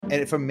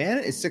And if a man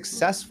is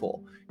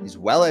successful, he's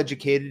well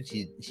educated,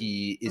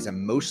 he is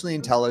emotionally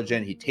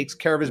intelligent, he takes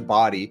care of his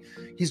body,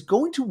 he's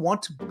going to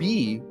want to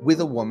be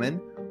with a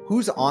woman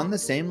who's on the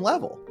same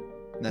level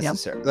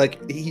necessarily.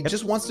 Like he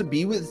just wants to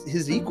be with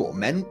his equal.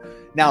 Men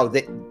now,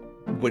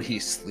 would he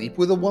sleep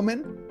with a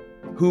woman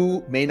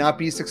who may not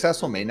be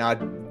successful, may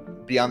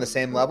not be on the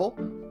same level?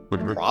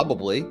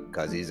 Probably,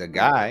 because he's a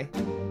guy.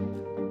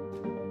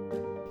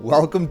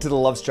 Welcome to the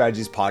Love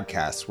Strategies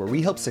podcast, where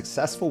we help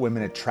successful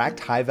women attract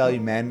high-value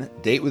men,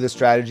 date with a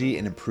strategy,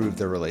 and improve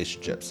their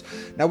relationships.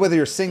 Now, whether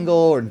you're single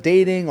or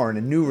dating or in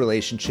a new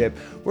relationship,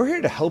 we're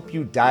here to help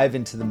you dive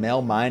into the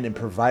male mind and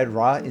provide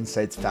raw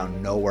insights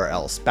found nowhere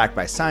else, backed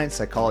by science,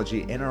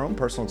 psychology, and our own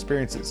personal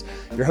experiences.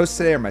 Your hosts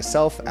today are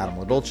myself, Adam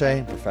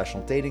LaDolce,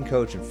 professional dating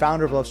coach and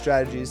founder of Love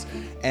Strategies,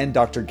 and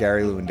Dr.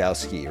 Gary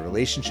Lewandowski, a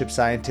relationship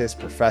scientist,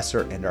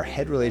 professor, and our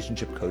head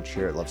relationship coach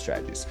here at Love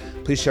Strategies.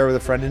 Please share with a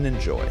friend and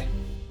enjoy.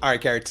 All right,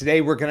 Gary,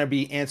 today we're going to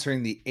be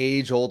answering the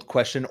age-old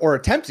question, or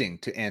attempting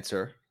to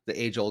answer the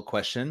age-old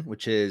question,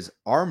 which is,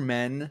 are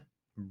men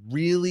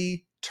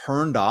really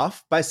turned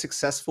off by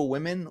successful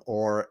women,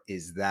 or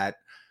is that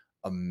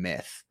a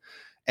myth?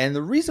 And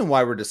the reason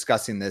why we're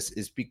discussing this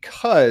is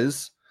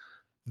because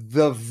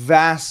the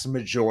vast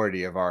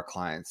majority of our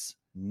clients,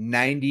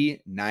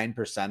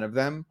 99% of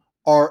them,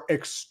 are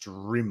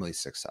extremely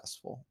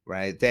successful,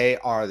 right? They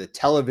are the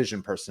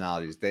television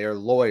personalities. They are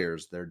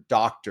lawyers. They're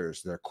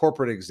doctors. They're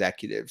corporate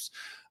executives.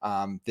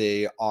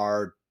 They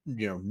are,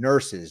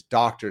 nurses,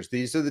 doctors.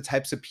 These are the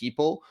types of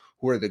people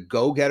who are the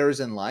go-getters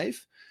in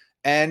life.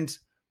 And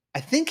I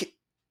think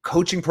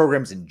coaching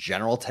programs in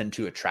general tend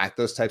to attract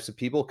those types of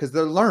people because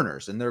they're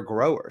learners and they're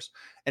growers.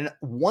 And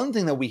one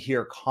thing that we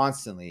hear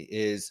constantly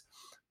is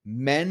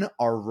men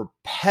are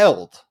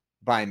repelled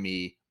by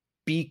me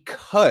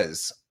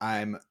because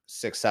I'm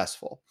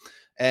successful.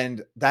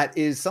 And that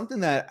is something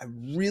that I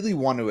really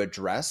want to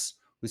address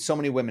with so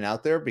many women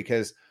out there,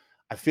 because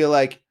I feel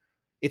like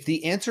if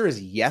the answer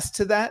is yes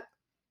to that,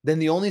 then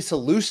the only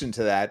solution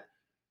to that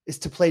is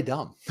to play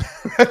dumb.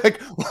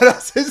 Like, what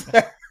else is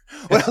there?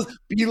 What else?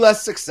 Be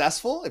less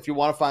successful if you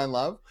want to find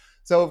love.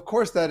 So of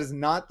course that is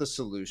not the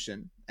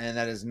solution. And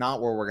that is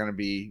not where we're going to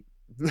be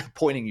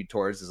pointing you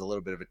towards, as a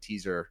little bit of a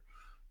teaser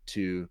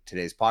to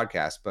today's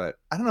podcast. But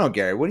I don't know,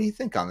 Gary, what do you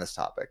think on this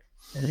topic?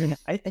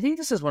 I think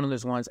this is one of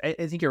those ones. I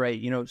think you're right.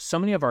 So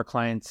many of our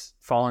clients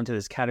fall into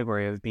this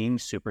category of being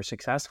super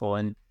successful,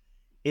 and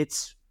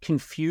it's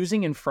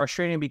confusing and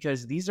frustrating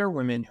because these are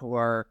women who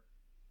are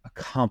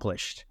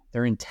accomplished.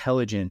 They're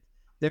intelligent.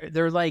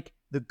 They're like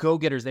the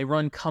go-getters. They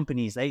run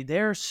companies.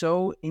 They're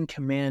so in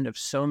command of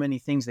so many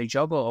things. They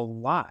juggle a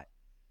lot.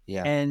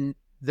 Yeah. And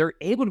they're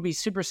able to be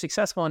super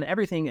successful in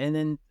everything. And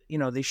then,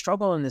 they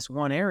struggle in this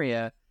one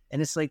area.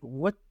 And it's like,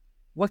 what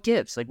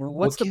gives? Like,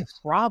 what's the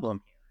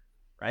problem here,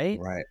 right?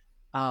 Right.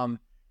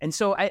 And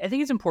so I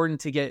think it's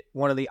important to get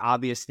one of the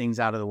obvious things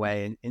out of the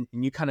way. And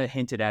you kind of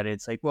hinted at it.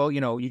 It's like, well,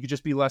 you could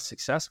just be less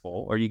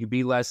successful, or you could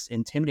be less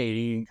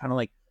intimidating and kind of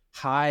like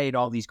hide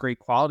all these great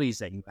qualities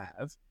that you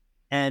have.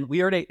 And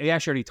we actually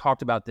already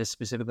talked about this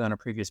specifically on a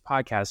previous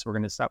podcast. So we're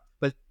going to stop.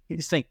 But you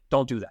just think,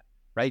 don't do that,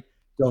 right?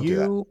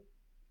 You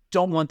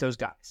don't want those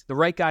guys. The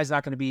right guy's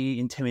not going to be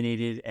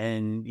intimidated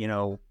and,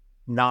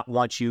 not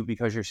want you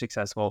because you're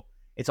successful.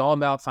 It's all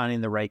about finding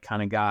the right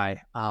kind of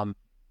guy.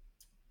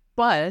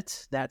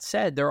 But that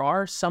said, there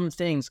are some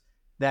things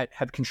that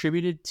have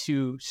contributed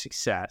to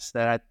success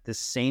that at the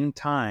same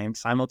time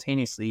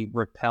simultaneously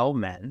repel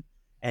men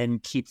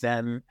and keep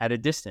them at a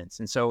distance.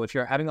 And so if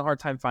you're having a hard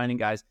time finding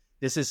guys,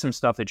 this is some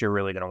stuff that you're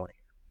really going to want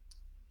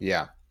to hear.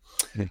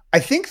 Yeah. I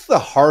think the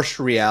harsh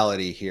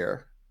reality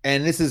here,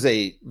 and this is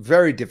a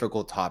very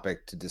difficult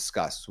topic to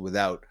discuss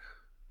without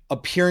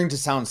appearing to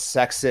sound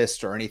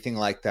sexist or anything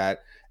like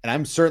that. And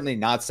I'm certainly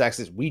not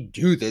sexist. We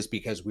do this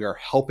because we are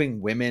helping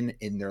women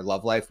in their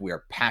love life. We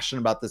are passionate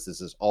about this.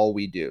 This is all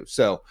we do.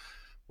 So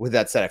with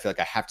that said, I feel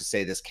like I have to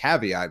say this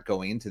caveat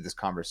going into this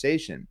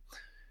conversation.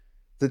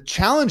 The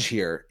challenge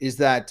here is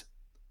that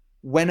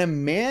when a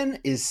man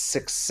is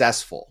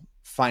successful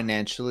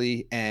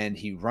financially and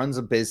he runs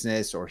a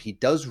business or he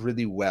does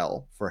really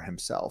well for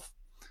himself,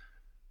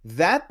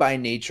 that by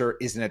nature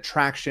is an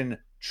attraction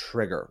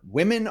trigger.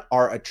 Women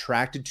are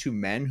attracted to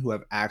men who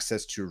have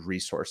access to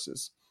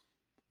resources,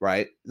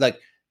 right? Like,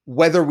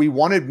 whether we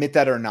want to admit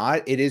that or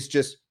not, it is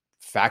just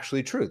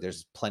factually true.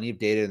 There's plenty of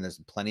data, and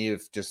there's plenty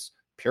of just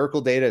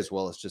empirical data as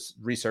well as just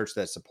research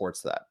that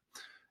supports that.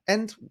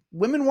 And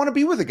women want to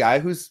be with a guy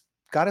who's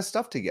got his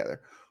stuff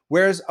together.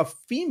 Whereas a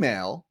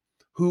female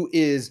who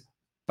is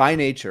by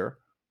nature,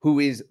 who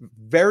is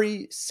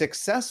very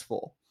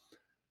successful,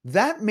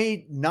 that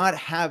may not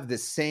have the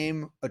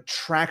same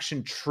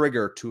attraction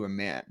trigger to a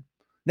man.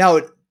 Now,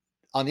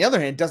 on the other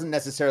hand, doesn't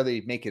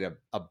necessarily make it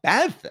a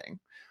bad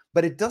thing,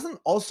 but it doesn't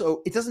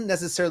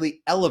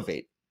necessarily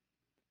elevate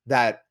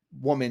that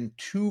woman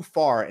too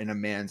far in a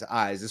man's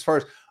eyes, as far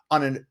as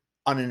on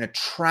an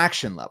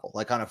attraction level,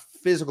 like on a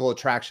physical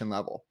attraction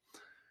level.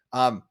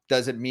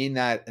 Does it mean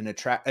that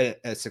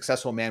a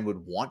successful man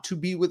would want to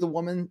be with a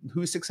woman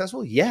who's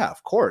successful? Yeah,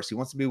 of course. He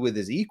wants to be with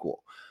his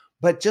equal.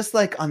 But just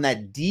like on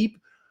that deep,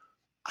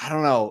 I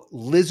don't know,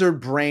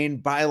 lizard brain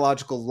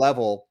biological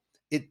level,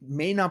 it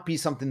may not be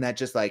something that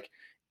just like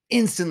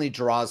instantly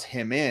draws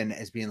him in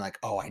as being like,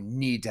 oh, I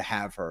need to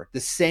have her. The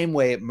same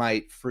way it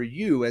might for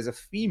you as a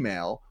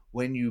female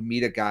when you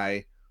meet a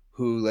guy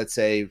who, let's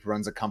say,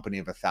 runs a company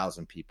of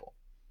 1,000 people.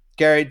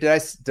 Gary,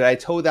 did I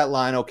toe that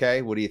line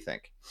okay? What do you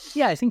think?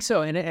 Yeah, I think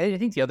so. And I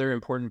think the other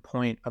important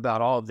point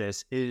about all of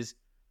this is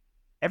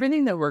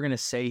everything that we're going to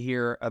say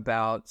here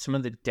about some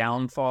of the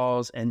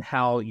downfalls and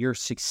how your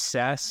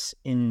success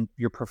in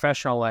your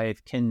professional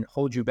life can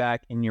hold you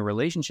back in your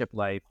relationship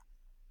life.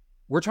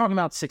 We're talking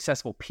about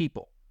successful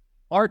people.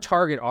 Our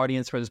target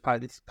audience for this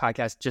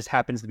podcast just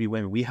happens to be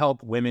women. We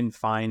help women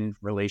find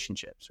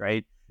relationships,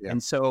 right? Yeah.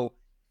 And so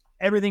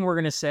everything we're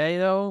going to say,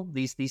 though,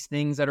 these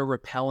things that are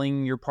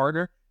repelling your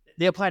partner,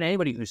 they apply to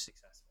anybody who's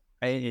successful,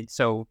 right? And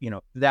so,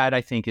 that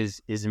I think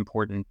is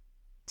important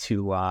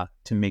to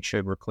make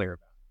sure we're clear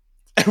about.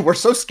 And we're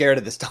so scared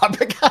of this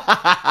topic.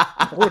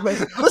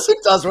 Listen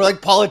to us. We're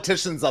like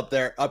politicians up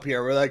here.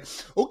 We're like,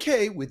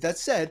 okay, with that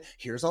said,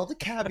 here's all the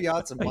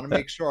caveats. I want to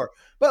make sure.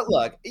 But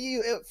look,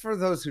 for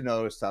those who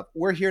know stuff,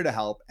 we're here to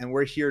help, and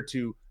we're here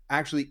to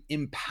actually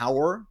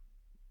empower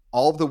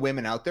all of the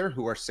women out there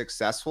who are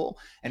successful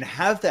and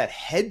have that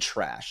head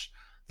trash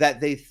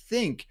that they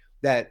think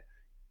that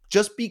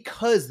just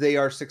because they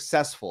are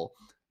successful,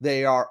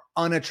 they are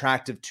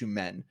unattractive to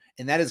men.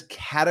 And that is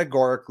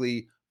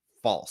categorically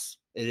false.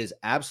 It is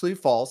absolutely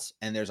false.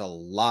 And there's a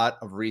lot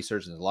of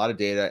research and there's a lot of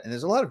data and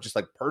there's a lot of just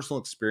like personal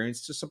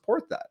experience to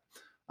support that.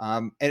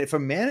 And if a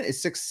man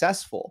is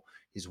successful,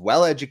 he's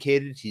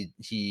well-educated,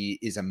 he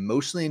is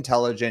emotionally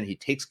intelligent, he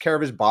takes care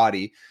of his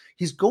body,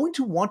 he's going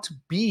to want to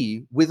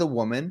be with a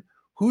woman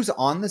who's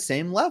on the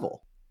same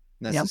level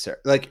necessarily.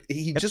 Yep. Like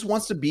he just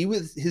wants to be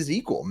with his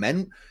equal.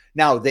 Men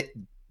now,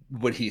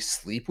 would he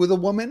sleep with a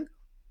woman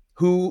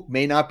who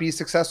may not be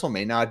successful,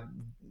 may not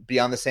be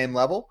on the same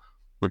level?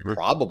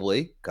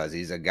 Probably, because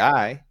he's a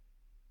guy.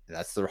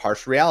 That's the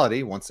harsh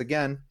reality. Once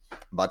again, I'm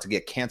about to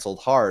get canceled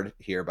hard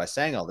here by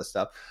saying all this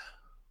stuff.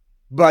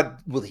 But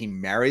will he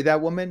marry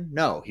that woman?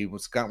 No, he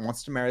wants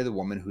to marry the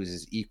woman who's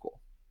his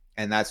equal.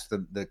 And that's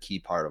the key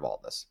part of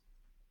all this.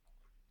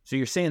 So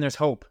you're saying there's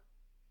hope?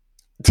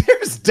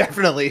 There's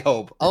definitely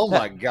hope. Oh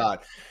my God.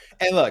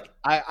 And look,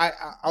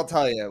 I'll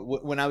tell you,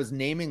 when I was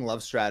naming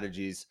love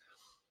strategies,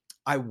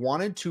 I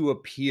wanted to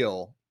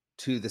appeal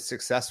to the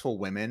successful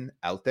women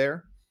out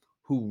there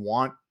who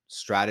want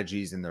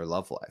strategies in their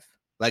love life.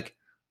 Like,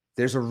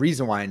 there's a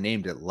reason why I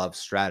named it Love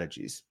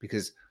Strategies,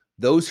 because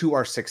those who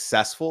are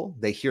successful,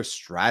 they hear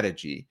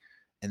strategy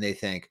and they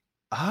think,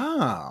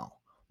 oh,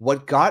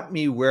 what got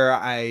me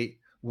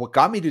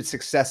to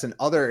success in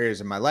other areas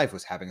of my life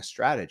was having a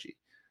strategy.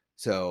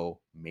 So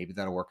maybe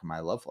that'll work in my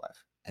love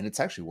life. And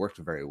it's actually worked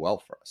very well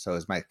for us. So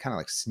it's my kind of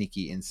like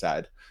sneaky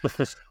inside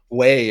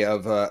way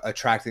of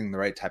attracting the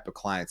right type of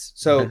clients.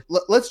 So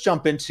let's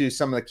jump into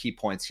some of the key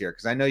points here,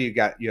 because I know you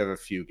have a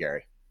few,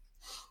 Gary.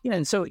 Yeah.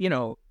 And so,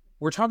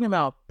 we're talking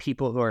about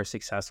people who are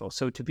successful.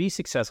 So to be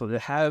successful, to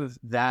have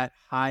that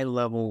high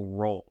level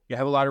role, you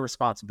have a lot of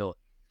responsibility.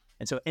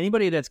 And so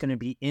anybody that's going to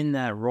be in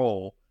that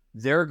role,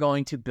 they're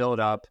going to build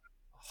up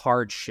a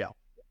hard shell.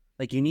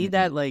 Like you need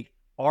that like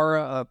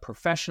aura of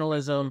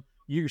professionalism.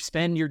 You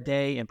spend your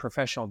day in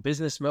professional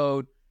business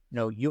mode.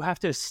 You have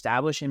to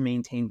establish and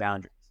maintain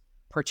boundaries,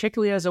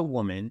 particularly as a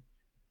woman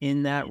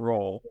in that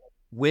role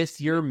with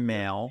your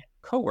male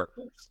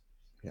coworkers.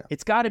 Yeah.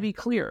 It's got to be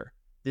clear.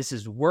 This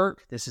is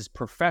work. This is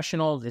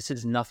professional. This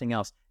is nothing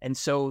else. And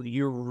so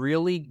you're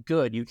really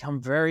good. You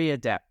become very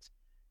adept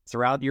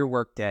throughout your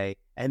workday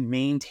at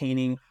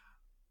maintaining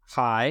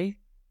high,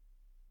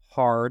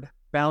 hard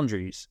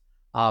boundaries.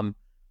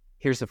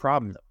 Here's the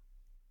problem, though.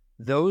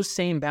 Those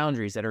same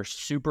boundaries that are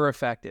super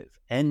effective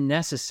and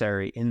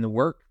necessary in the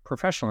work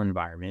professional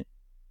environment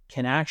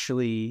can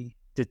actually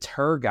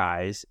deter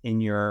guys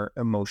in your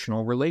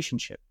emotional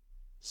relationship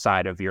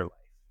side of your life.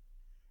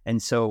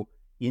 And so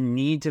you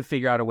need to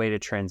figure out a way to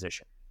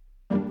transition.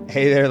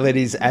 Hey there,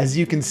 ladies. As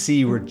you can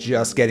see, we're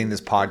just getting this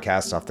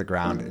podcast off the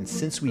ground. And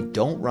since we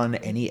don't run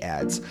any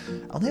ads,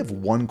 I only have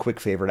one quick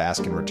favor to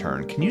ask in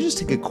return. Can you just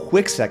take a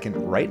quick second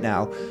right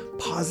now,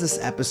 pause this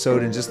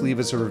episode, and just leave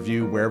us a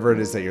review wherever it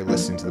is that you're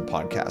listening to the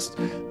podcast?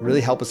 It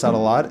really helps us out a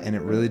lot, and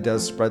it really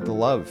does spread the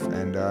love.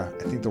 And I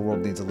think the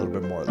world needs a little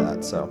bit more of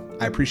that. So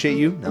I appreciate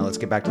you. Now let's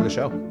get back to the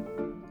show.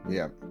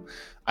 Yeah.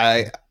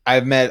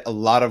 I've met a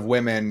lot of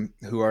women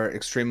who are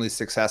extremely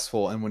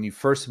successful. And when you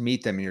first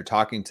meet them and you're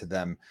talking to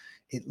them,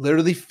 it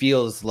literally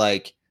feels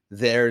like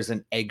there's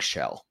an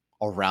eggshell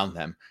around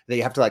them that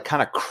you have to like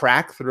kind of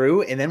crack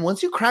through. And then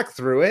once you crack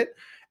through it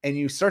and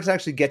you start to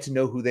actually get to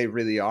know who they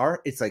really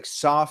are, it's like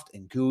soft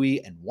and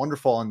gooey and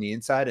wonderful on the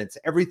inside. It's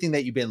everything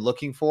that you've been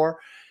looking for.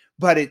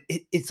 But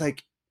it's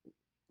like,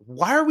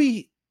 what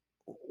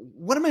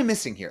am I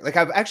missing here? Like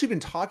I've actually been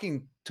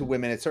talking to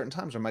women at certain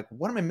times where I'm like,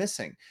 what am I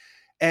missing?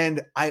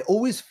 And I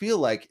always feel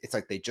like it's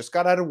like they just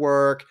got out of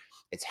work,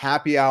 it's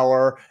happy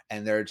hour,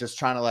 and they're just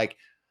trying to like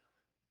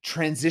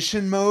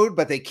transition mode,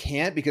 but they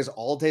can't because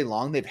all day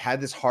long they've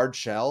had this hard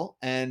shell.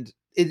 And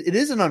it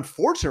is an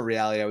unfortunate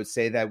reality, I would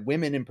say, that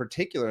women in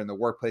particular in the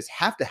workplace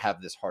have to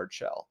have this hard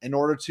shell in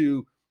order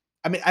to,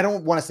 I mean, I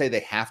don't want to say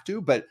they have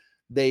to, but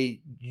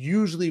they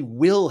usually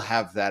will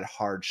have that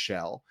hard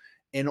shell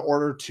in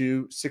order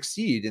to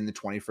succeed in the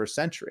 21st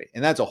century.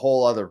 And that's a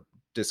whole other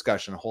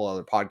discussion, a whole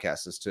other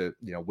podcast as to,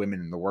 women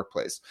in the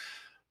workplace.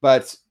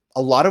 But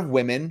a lot of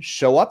women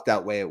show up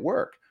that way at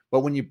work. But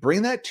when you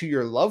bring that to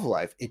your love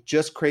life, it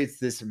just creates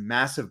this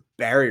massive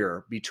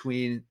barrier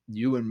between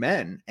you and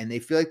men, and they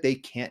feel like they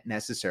can't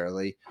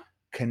necessarily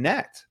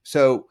connect.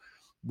 So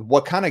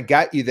what kind of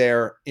got you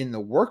there in the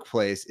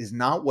workplace is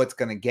not what's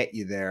going to get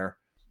you there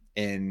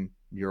in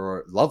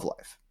your love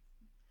life.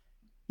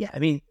 Yeah. I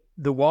mean,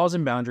 the walls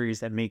and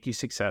boundaries that make you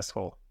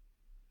successful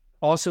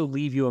also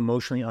leave you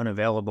emotionally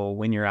unavailable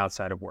when you're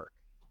outside of work.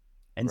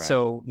 And Right.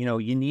 so,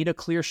 you need a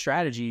clear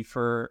strategy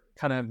for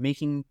kind of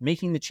making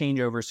the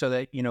changeover so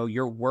that,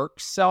 your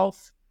work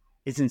self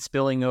isn't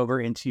spilling over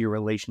into your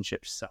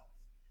relationship self.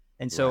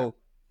 And so Right.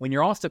 when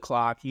you're off the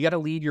clock, you got to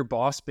lead your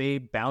boss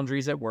babe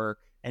boundaries at work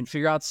and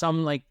figure out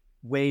some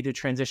way to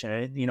transition.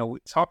 And,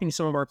 talking to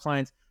some of our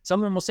clients, some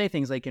of them will say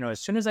things like, as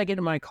soon as I get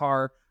in my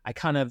car, I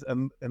kind of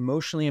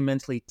emotionally and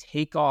mentally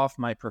take off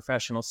my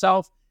professional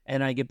self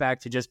and I get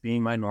back to just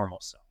being my normal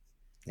self.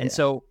 And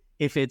so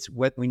if it's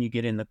when you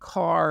get in the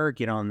car,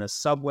 get on the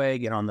subway,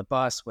 get on the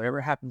bus, whatever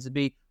it happens to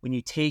be, when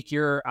you take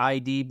your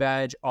ID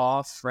badge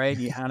off, right?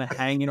 You kind of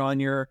hanging on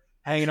your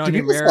Do your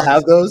people mirror. still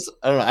have those?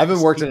 I don't know. I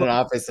haven't worked in an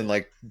office in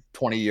like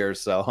 20 years,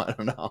 so I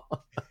don't know.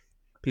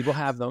 People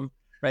have them,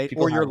 right?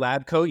 People Or your have them.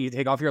 lab coat, you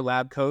take off your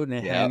lab coat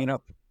and Yep. hanging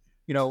up,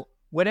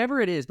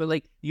 whatever it is.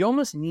 But you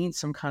almost need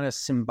some kind of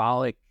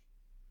symbolic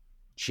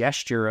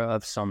gesture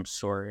of some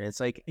sort.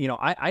 It's like,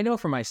 I know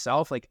for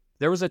myself,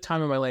 there was a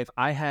time in my life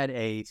I had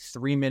a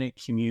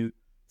 3-minute commute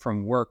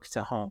from work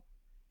to home,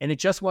 and it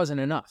just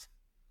wasn't enough.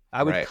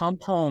 I would Right. come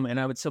home and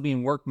I would still be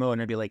in work mode,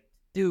 and I'd be like,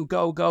 dude,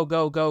 go, go,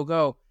 go, go,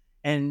 go.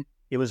 And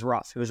it was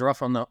rough. It was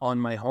rough on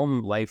my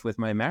home life with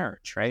my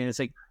marriage, right? And it's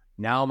like,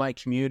 now my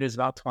commute is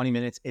about 20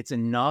 minutes. It's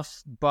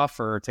enough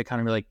buffer to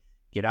kind of be like,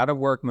 get out of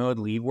work mode,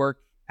 leave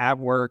work at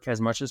work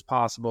as much as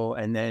possible,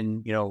 and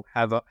then,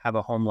 have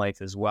a home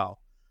life as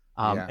well.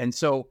 Yeah. And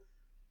so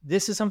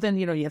this is something,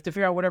 you have to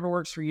figure out whatever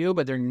works for you,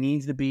 but there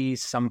needs to be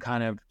some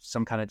kind of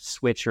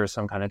switch or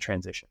some kind of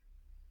transition.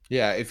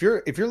 Yeah. If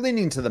you're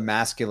leaning to the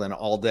masculine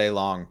all day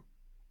long,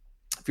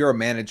 if you're a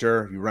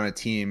manager, you run a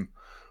team,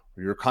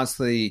 or you're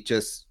constantly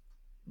just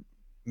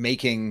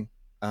making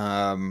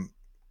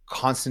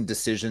constant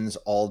decisions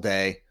all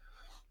day,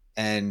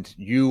 and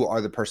you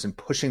are the person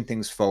pushing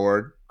things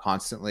forward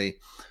constantly,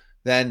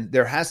 then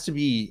there has to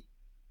be,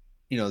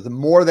 the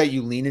more that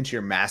you lean into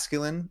your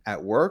masculine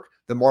at work,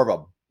 the more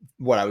of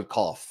what I would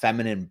call a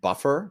feminine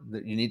buffer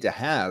that you need to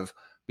have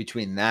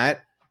between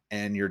that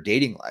and your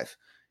dating life.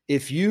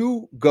 If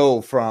you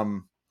go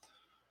from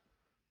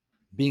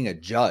being a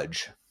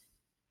judge,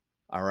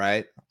 all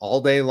right, all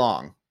day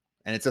long,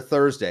 and it's a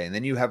Thursday, and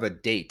then you have a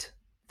date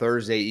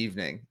Thursday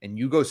evening, and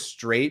you go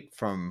straight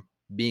from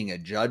being a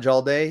judge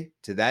all day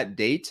to that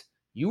date,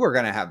 you are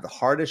going to have the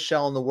hardest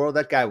shell in the world.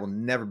 That guy will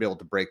never be able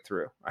to break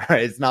through. All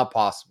right. It's not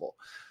possible.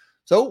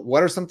 So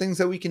what are some things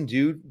that we can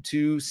do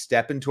to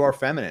step into our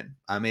feminine?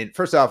 I mean,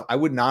 first off, I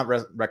would not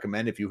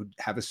recommend, if you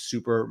have a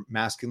super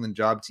masculine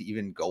job, to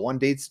even go on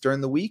dates during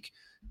the week.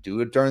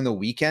 Do it during the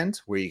weekend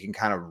where you can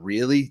kind of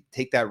really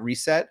take that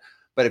reset.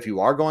 But if you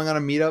are going on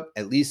a meetup,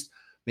 at least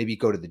maybe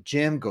go to the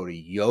gym, go to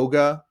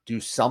yoga,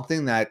 do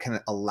something that can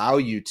allow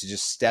you to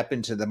just step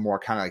into the more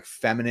kind of like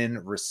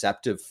feminine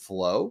receptive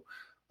flow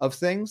of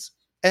things.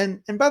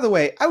 And by the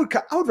way, I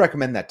would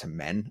recommend that to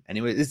men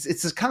anyway. It's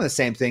just kind of the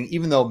same thing,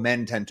 even though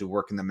men tend to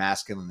work in the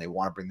masculine, they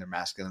want to bring their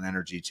masculine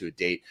energy to a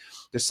date.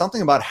 There's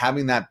something about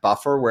having that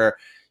buffer where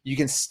you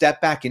can step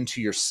back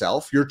into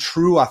yourself, your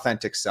true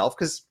authentic self,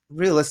 because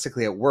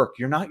realistically at work,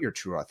 you're not your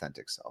true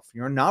authentic self.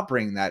 You're not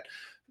bringing that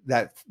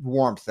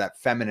warmth, that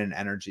feminine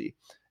energy.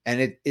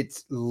 And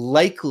it's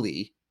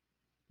likely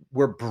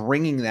we're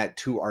bringing that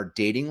to our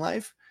dating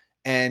life,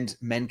 and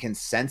men can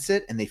sense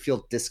it and they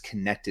feel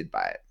disconnected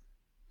by it.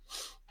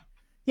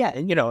 Yeah.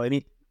 And, I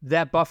mean,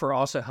 that buffer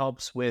also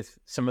helps with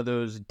some of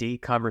those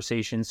date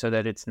conversations so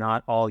that it's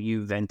not all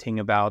you venting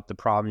about the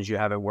problems you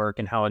have at work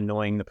and how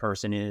annoying the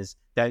person is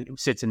that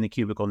sits in the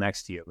cubicle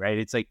next to you, right?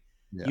 It's like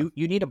you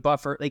need a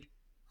buffer. Like,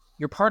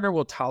 your partner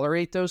will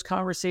tolerate those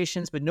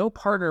conversations, but no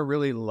partner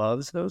really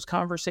loves those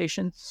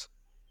conversations,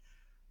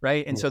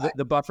 right? And so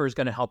the buffer is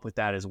going to help with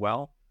that as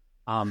well.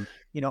 A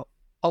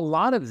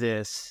lot of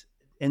this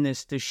in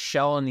this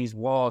shell and these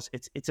walls,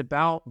 it's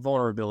about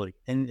vulnerability.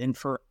 And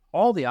for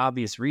all the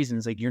obvious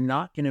reasons, like, you're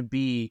not going to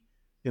be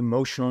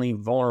emotionally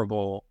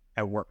vulnerable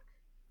at work.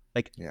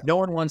 Like, no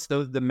one wants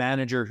the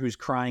manager who's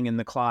crying in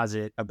the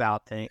closet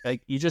about things.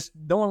 Like,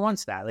 no one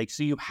wants that. Like,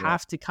 so you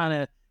have to kind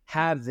of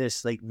have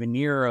this like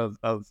veneer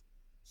of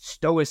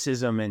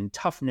stoicism and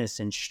toughness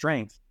and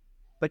strength.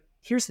 But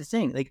here's the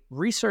thing, like,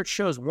 research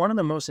shows one of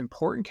the most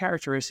important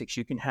characteristics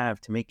you can have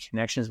to make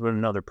connections with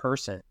another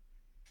person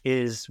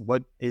is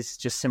what is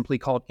just simply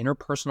called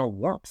interpersonal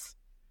warmth.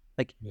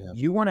 Like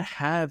you want to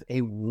have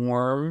a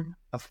warm,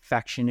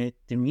 affectionate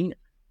demeanor.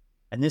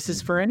 And this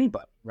is for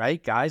anybody,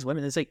 right? Guys,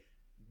 women, it's like,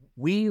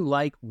 we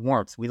like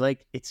warmth. We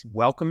like, it's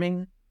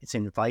welcoming, it's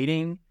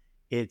inviting,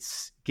 it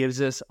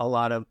gives us a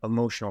lot of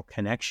emotional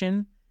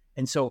connection.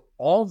 And so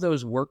all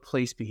those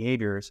workplace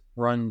behaviors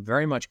run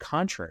very much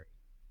contrary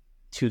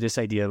to this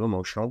idea of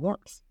emotional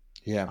warmth.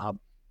 Yeah.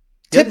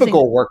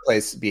 Typical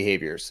workplace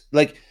behaviors.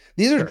 Like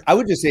these are, I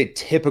would just say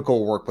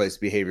typical workplace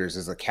behaviors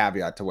as a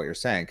caveat to what you're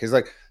saying. Cause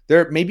like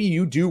maybe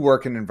you do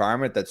work in an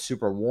environment that's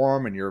super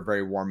warm and you're a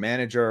very warm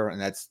manager, and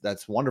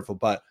that's wonderful.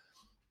 But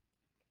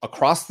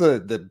across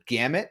the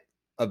gamut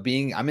of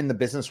being, I'm in the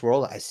business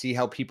world, I see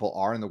how people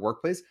are in the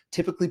workplace.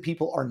 Typically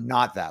people are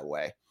not that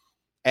way.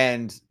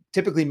 And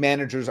typically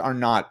managers are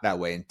not that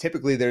way. And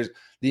typically there's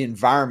the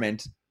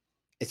environment.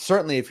 It's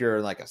certainly if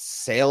you're like a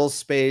sales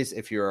space,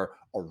 if you're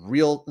a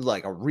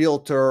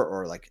realtor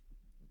or like,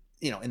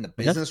 in the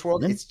business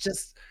world, it's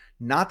just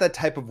not that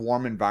type of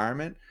warm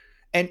environment.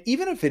 And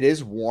even if it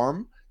is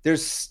warm,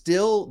 there's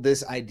still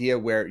this idea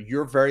where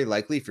you're very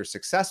likely, if you're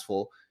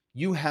successful,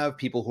 you have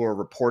people who are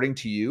reporting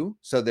to you.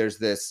 So there's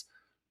this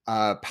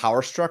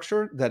power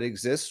structure that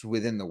exists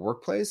within the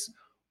workplace.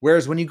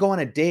 Whereas when you go on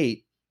a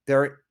date,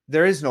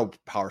 there is no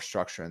power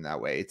structure in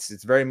that way.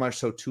 It's very much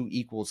so two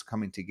equals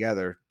coming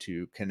together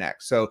to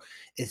connect. So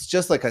it's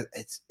just like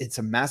it's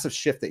a massive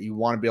shift that you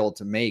want to be able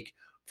to make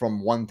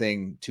from one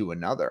thing to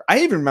another. I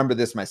even remember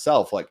this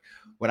myself. Like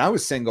when I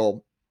was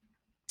single,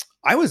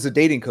 I was a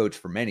dating coach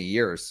for many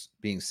years,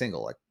 being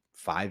single, like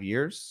 5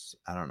 years.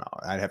 I don't know.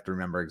 I'd have to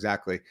remember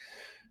exactly.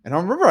 And I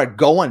remember I'd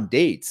go on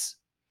dates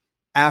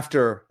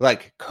after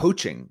like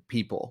coaching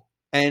people,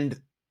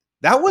 and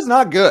that was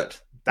not good.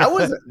 That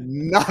was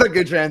not a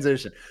good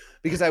transition,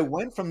 because I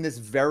went from this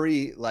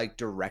very like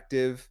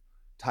directive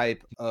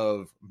type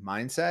of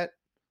mindset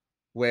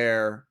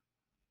where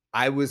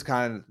I was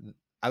kind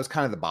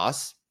of the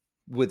boss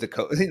with the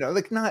coach,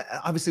 like not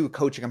obviously with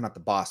coaching, I'm not the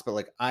boss, but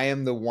like I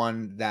am the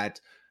one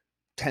that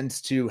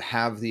tends to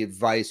have the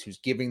advice, who's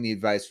giving the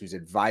advice, who's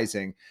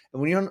advising.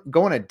 And when you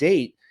go on a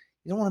date,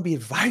 you don't want to be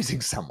advising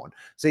someone.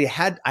 So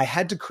I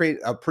had to create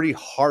a pretty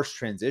harsh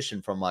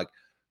transition from like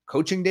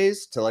coaching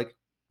days to like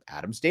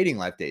Adam's dating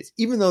life days,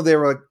 even though they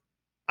were like,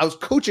 I was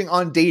coaching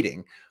on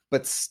dating,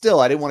 but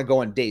still I didn't want to go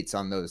on dates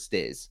on those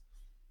days.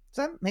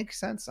 Does that make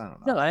sense? I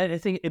don't know. No, I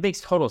think it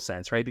makes total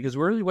sense, right? Because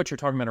really what you're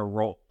talking about are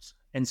roles.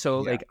 And so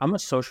like I'm a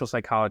social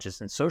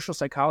psychologist, and social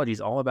psychology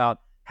is all about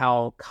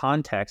how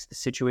context, the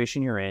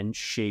situation you're in,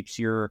 shapes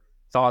your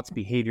thoughts,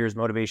 behaviors,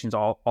 motivations,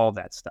 all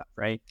that stuff,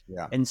 right?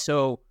 Yeah. And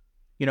so,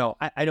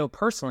 I know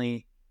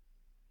personally,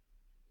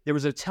 there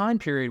was a time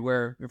period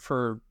where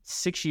for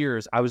 6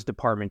 years I was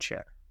department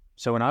chair.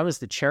 So when I was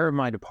the chair of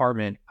my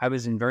department, I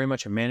was in very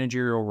much a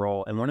managerial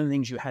role. And one of the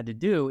things you had to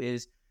do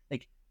is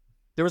like,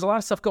 there was a lot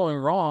of stuff going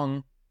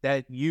wrong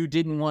that you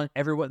didn't want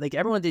everyone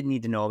didn't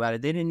need to know about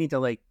it. They didn't need to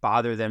like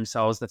bother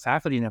themselves. The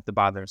faculty didn't have to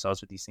bother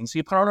themselves with these things. So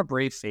you put on a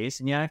brave face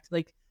and you act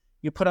like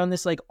you put on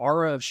this like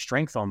aura of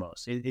strength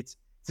almost. It's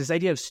this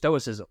idea of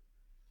stoicism.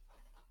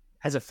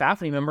 As a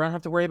faculty member, I don't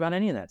have to worry about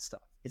any of that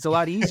stuff. It's a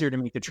lot easier to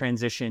make the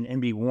transition and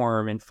be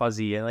warm and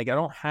fuzzy. And like, I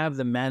don't have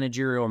the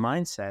managerial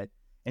mindset.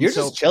 And you're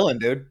just chilling,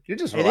 dude. You're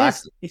just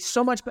relaxing. It's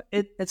so much, but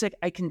it's like,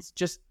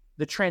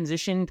 the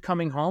transition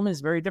coming home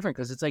is very different,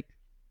 because it's like,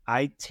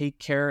 I take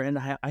care and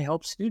I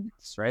help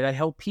students, right? I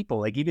help people,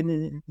 like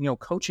even in,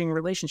 coaching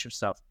relationship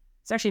stuff.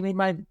 It's actually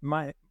made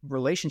my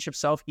relationship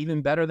self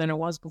even better than it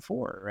was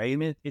before, right? I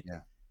mean,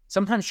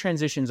 sometimes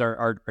transitions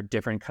are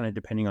different kind of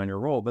depending on your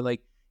role, but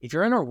like if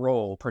you're in a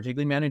role,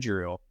 particularly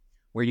managerial,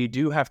 where you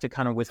do have to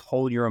kind of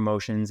withhold your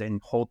emotions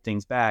and hold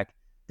things back,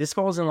 this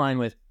falls in line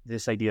with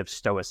this idea of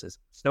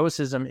stoicism.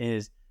 Stoicism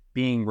is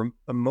being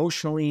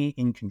emotionally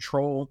in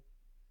control,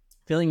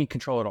 feeling in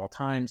control at all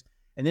times.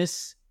 And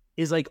this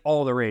is like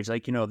all the rage,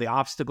 like, the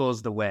obstacle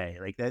is the way,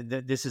 like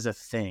this is a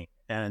thing.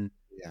 And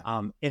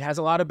it has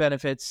a lot of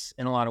benefits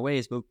in a lot of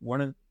ways. But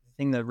one of the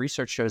things that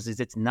research shows is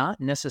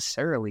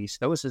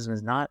stoicism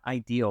is not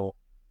ideal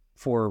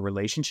for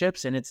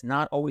relationships, and it's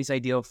not always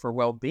ideal for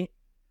well-being.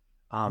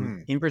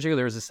 In particular,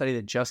 there was a study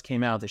that just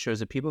came out that shows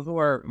that people who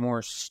are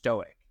more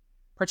stoic,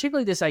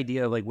 particularly this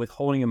idea of like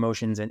withholding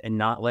emotions and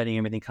not letting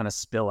everything kind of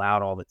spill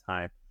out all the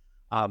time,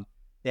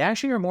 they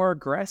actually are more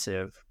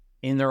aggressive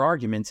in their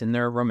arguments in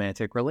their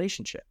romantic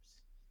relationships,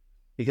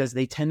 because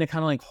they tend to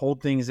kind of like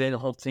hold things in,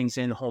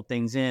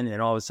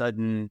 and all of a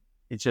sudden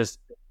it's just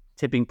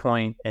tipping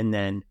point and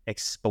then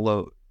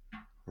explode.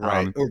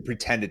 Right. Or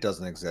pretend it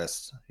doesn't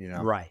exist,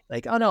 Right.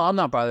 Like, oh no, I'm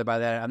not bothered by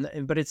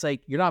that. But it's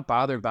like, you're not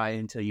bothered by it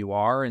until you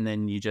are. And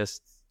then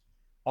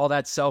all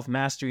that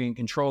self-mastery and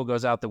control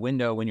goes out the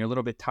window when you're a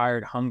little bit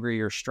tired, hungry,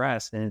 or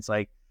stressed. And it's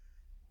like,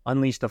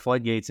 unleash the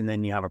floodgates, and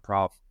then you have a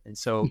problem. And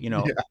so,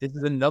 This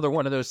is another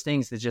one of those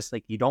things that's just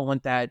like, you don't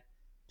want that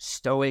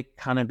stoic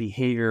kind of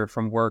behavior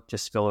from work to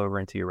spill over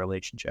into your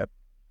relationship.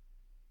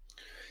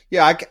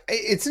 Yeah,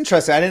 it's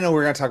interesting. I didn't know we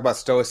were going to talk about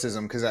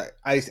stoicism because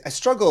I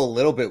struggle a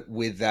little bit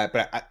with that,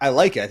 but I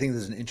like it. I think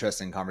this is an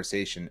interesting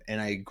conversation,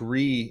 and I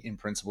agree in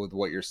principle with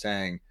what you're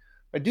saying.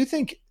 I do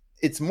think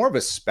it's more of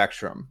a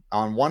spectrum.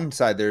 On one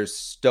side, there's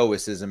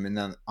stoicism, and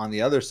then on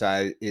the other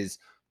side is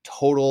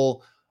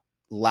total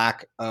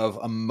lack of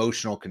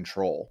emotional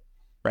control.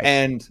 Right.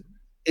 And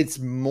it's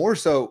more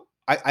so,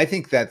 I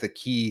think that the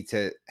key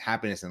to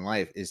happiness in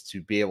life is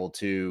to be able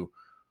to,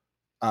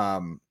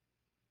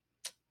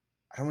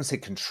 I don't want to say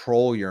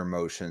control your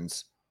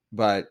emotions,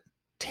 but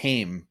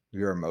tame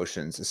your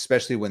emotions,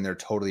 especially when they're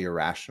totally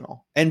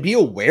irrational, and be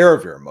aware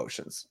of your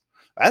emotions.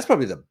 That's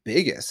probably the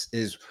biggest,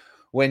 is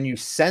when you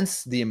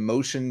sense the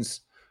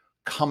emotions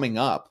coming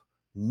up,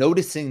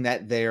 noticing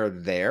that they're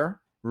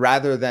there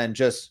rather than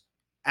just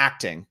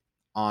acting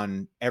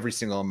on every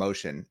single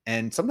emotion.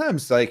 And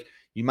sometimes like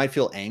you might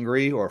feel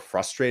angry or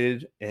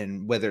frustrated,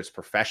 and whether it's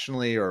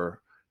professionally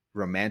or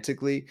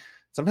romantically,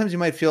 sometimes you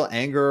might feel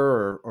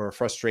anger or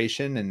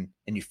frustration, and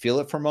you feel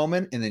it for a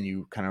moment, and then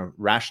you kind of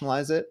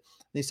rationalize it.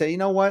 And you say, you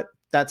know what?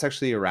 That's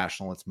actually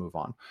irrational. Let's move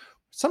on.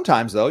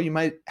 Sometimes, though, you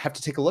might have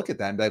to take a look at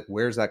that and be like,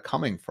 where's that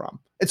coming from?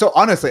 And so,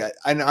 honestly,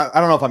 I don't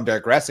know if I'm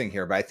digressing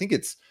here, but I think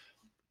it's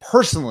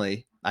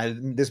personally,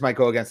 this might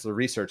go against the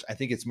research. I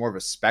think it's more of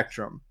a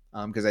spectrum,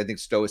 because I think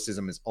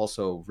stoicism is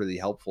also really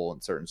helpful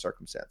in certain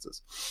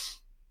circumstances.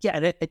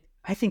 Yeah,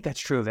 I think that's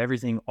true of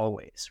everything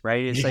always,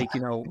 right? It's like,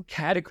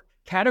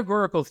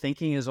 categorical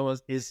thinking is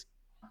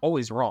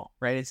always wrong,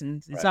 right? It's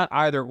Right. not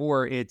either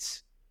or,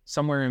 it's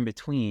somewhere in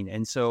between.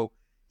 And so,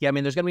 yeah, I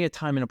mean, there's going to be a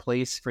time and a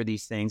place for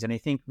these things. And I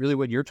think really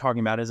what you're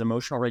talking about is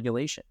emotional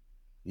regulation,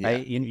 Yeah.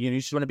 right? You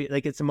just want to be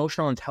like, it's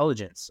emotional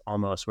intelligence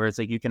almost, where it's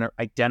like you can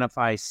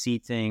identify, see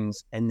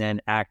things, and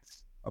then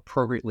act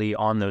appropriately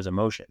on those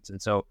emotions.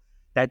 And so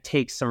that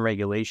takes some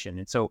regulation.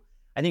 And so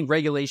I think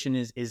regulation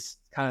is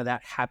kind of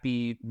that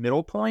happy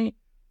middle point.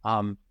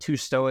 Too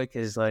stoic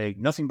is like,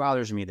 nothing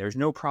bothers me. There's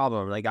no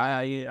problem. Like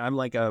I'm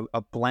like a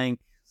blank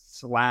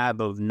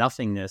slab of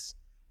nothingness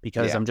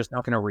because Yeah. I'm just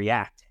not going to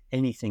react to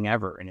anything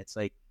ever. And it's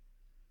like,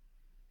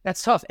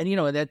 that's tough. And,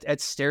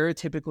 that's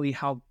stereotypically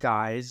how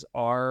guys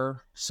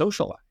are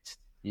socialized.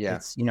 Yeah.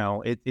 It's,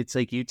 it's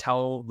like you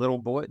tell little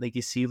boy, like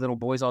you see little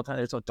boys all the time.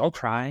 It's like, don't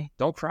cry,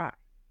 don't cry.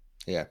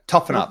 Yeah.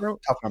 Toughen Little up. girl,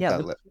 Toughen up yeah, that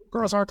little lip.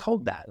 girls aren't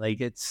told that. Like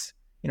it's,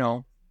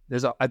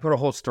 I put a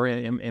whole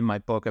story in my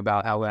book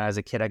about how when I was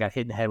a kid, I got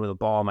hit in the head with a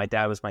ball. My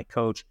dad was my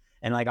coach.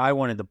 And like, I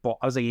wanted the ball.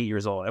 I was like 8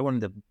 years old. I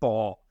wanted the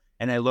ball.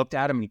 And I looked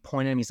at him and he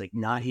pointed at me. He's like,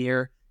 not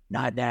here,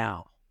 not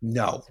now.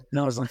 No. And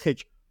I was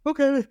like,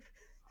 okay.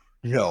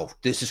 No,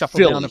 this is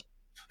Shuffled down Philly.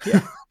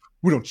 Yeah.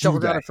 We don't do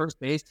Shuffled down that. to first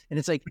base. And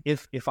it's like,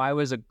 if I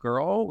was a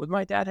girl, would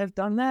my dad have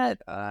done that?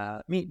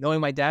 Me knowing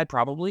my dad,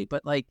 probably.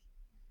 But like,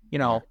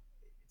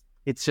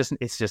 it's just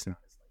not.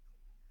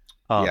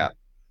 Yeah.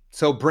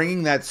 So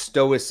bringing that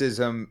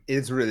stoicism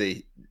is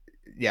really,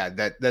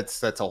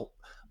 that's a.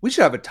 We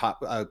should have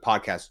a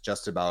podcast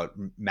just about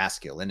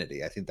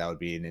masculinity. I think that would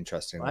be an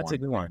interesting That's one. a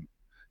good one.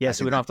 Yeah, I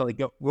so we don't have to like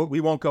go.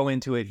 We won't go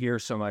into it here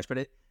so much, but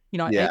I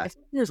think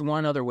there's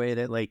one other way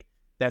that like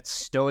that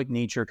stoic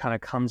nature kind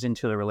of comes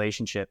into the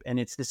relationship, and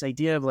it's this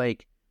idea of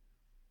like,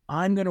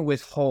 I'm going to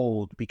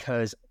withhold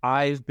because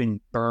I've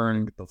been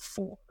burned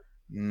before,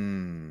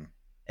 and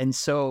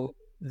so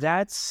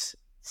that's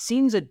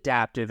seems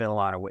adaptive in a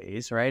lot of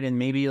ways, right? And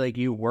maybe like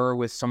you were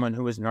with someone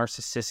who was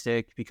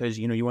narcissistic because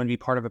you want to be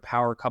part of a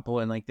power couple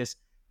and like this,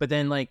 but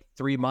then like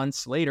 3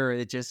 months later,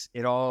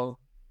 it all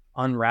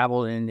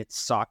unraveled and it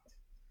sucked.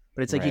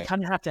 But it's like you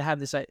kind of have to have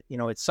this,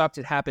 it sucked,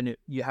 it happened,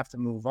 you have to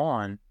move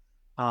on.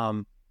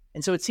 And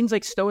so it seems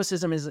like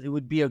stoicism it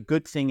would be a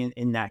good thing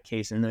in that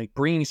case, and like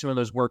bringing some of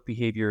those work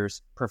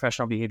behaviors,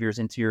 professional behaviors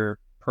into your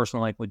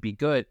personal life would be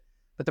good.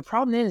 But the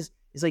problem is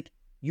like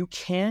you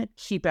can't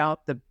keep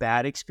out the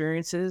bad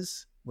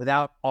experiences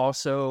without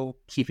also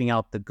keeping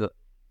out the good.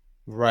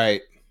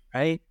 Right.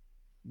 Right.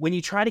 When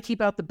you try to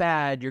keep out the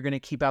bad, you're going to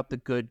keep out the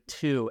good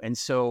too. And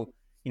so,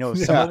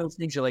 some of those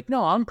things you're like,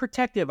 no, I'm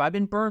protective. I've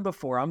been burned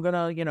before. I'm going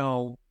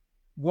to,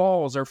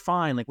 walls are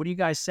fine. Like, what are you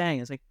guys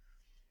saying? It's like,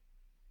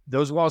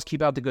 those walls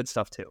keep out the good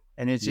stuff too.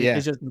 And it's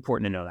just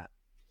important to know that.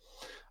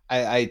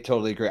 I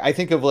totally agree. I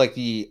think of like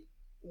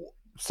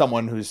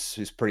someone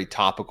who's pretty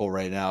topical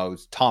right now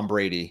is Tom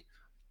Brady.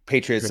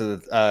 Patriots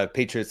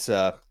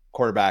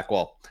quarterback.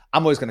 Well,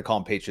 I'm always going to call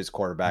him Patriots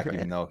quarterback,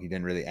 even though he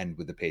didn't really end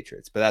with the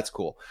Patriots, but that's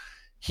cool.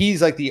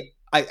 He's like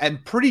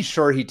I'm pretty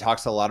sure he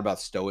talks a lot about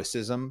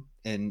stoicism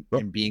and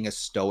being a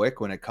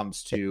stoic when it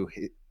comes to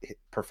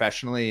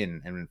professionally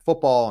and in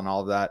football and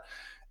all of that.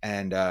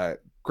 And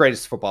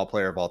greatest football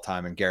player of all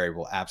time. And Gary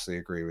will absolutely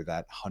agree with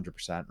that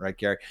 100%. Right,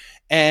 Gary?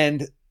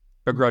 And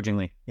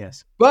begrudgingly,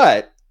 yes.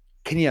 But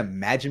can you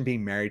imagine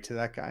being married to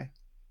that guy?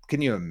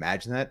 Can you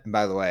imagine that? And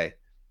by the way,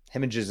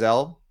 him and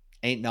Giselle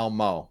ain't no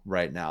mo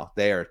right now.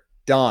 They are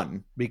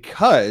done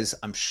because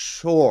I'm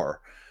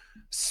sure,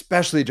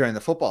 especially during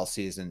the football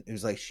season, it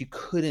was like she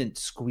couldn't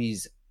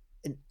squeeze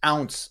an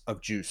ounce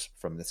of juice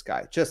from this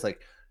guy. Just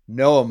like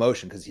no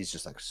emotion because he's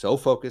just like so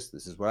focused.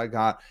 This is what I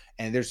got.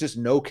 And there's just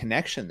no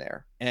connection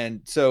there. And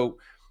so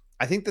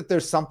I think that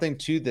there's something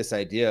to this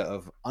idea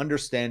of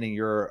understanding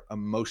your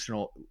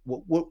emotional.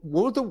 What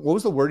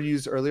was the word you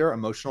used earlier?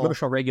 Emotional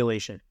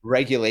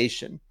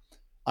regulation.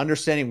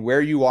 Understanding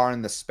where you are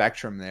in the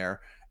spectrum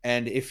there,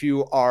 and if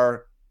you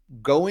are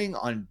going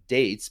on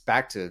dates,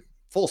 back to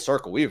full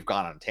circle. We've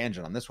gone on a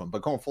tangent on this one,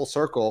 but going full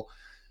circle,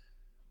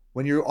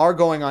 when you are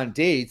going on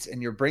dates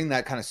and you're bringing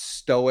that kind of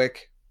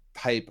stoic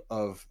type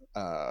of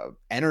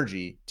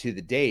energy to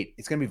the date,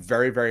 it's going to be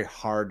very, very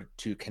hard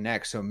to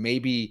connect. So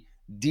maybe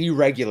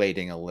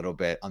deregulating a little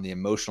bit on the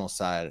emotional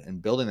side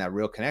and building that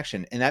real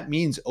connection. And that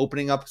means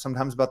opening up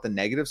sometimes about the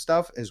negative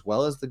stuff as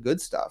well as the good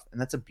stuff.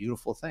 And that's a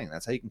beautiful thing.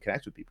 That's how you can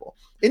connect with people.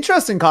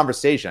 Interesting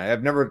conversation.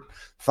 I've never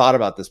thought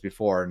about this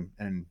before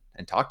and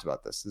talked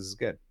about this. This is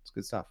good. It's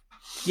good stuff.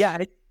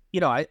 Yeah.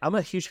 I'm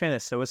a huge fan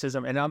of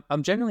stoicism, and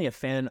I'm generally a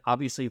fan,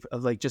 obviously,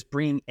 of like just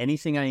bringing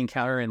anything I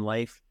encounter in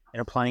life and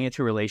applying it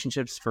to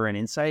relationships for an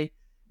insight.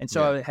 And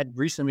so I had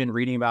recently been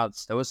reading about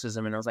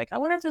stoicism, and I was like, I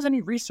wonder if there's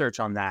any research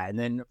on that. And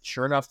then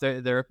sure enough,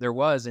 there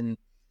was. And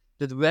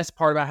the best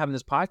part about having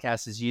this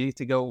podcast is you get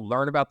to go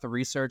learn about the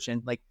research,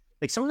 and like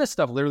some of this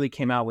stuff literally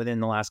came out within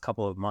the last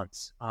couple of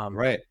months.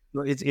 Right.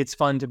 It's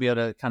fun to be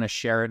able to kind of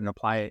share it and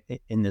apply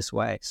it in this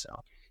way. So.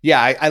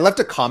 Yeah, I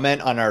left a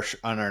comment on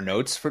our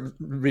notes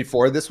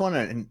before this one,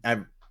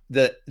 and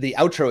the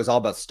outro is all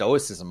about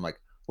stoicism. Like,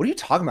 what are you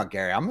talking about,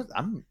 Gary?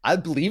 I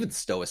believe in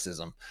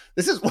stoicism.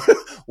 This is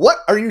what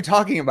are you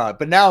talking about?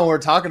 But now we're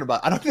talking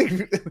about. I don't think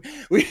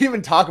we didn't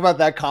even talk about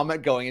that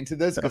comment going into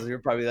this, because we were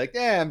probably like,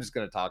 yeah, I'm just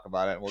going to talk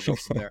about it and we'll go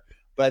from there.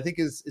 But I think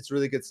it's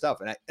really good stuff,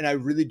 and I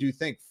really do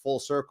think, full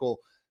circle,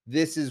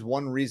 this is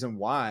one reason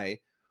why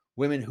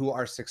women who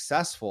are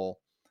successful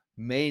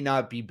may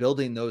not be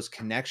building those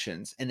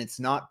connections. And it's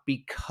not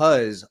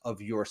because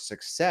of your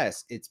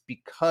success. It's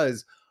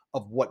because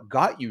of what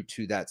got you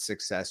to that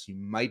success. You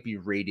might be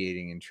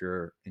radiating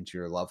into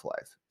your love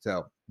life.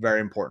 So very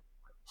important.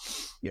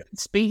 Yeah.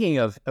 Speaking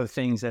of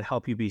things that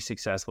help you be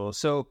successful.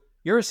 So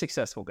you're a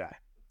successful guy.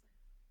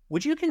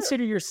 Would you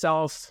consider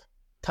yourself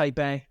type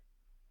A?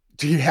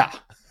 Yeah.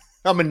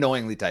 I'm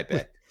annoyingly type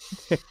A.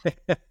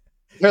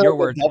 Your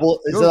words.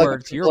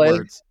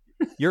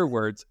 Your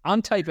words.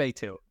 I'm type A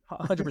too.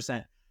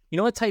 100%. You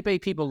know what type A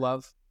people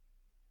love?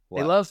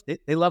 What?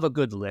 They love a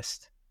good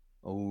list.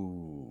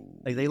 Oh,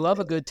 like they love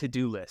a good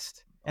to-do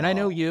list. And I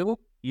know you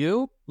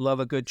love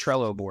a good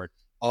Trello board.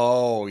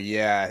 Oh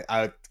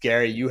yeah,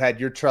 Gary, you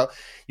got your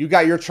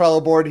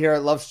Trello board here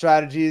at Love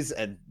Strategies,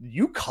 and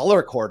you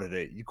color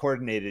coordinated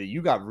it.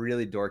 You got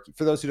really dorky.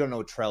 For those who don't know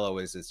what Trello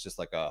is, it's just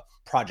like a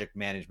project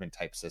management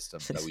type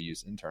system that we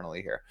use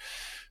internally here.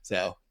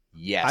 So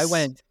yes,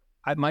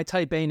 my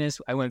type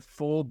A-ness, I went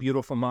full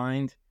beautiful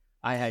mind.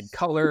 I had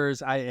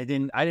colors. I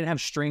didn't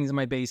have strings in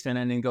my basement.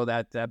 I didn't go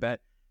that bad,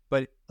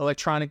 but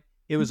electronic,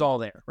 it was all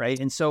there. Right.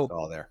 And so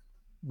all there.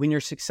 When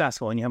you're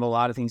successful and you have a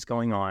lot of things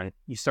going on,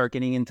 you start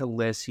getting into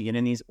lists, you get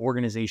in these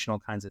organizational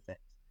kinds of things.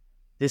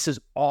 This is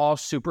all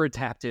super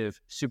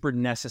adaptive, super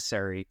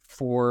necessary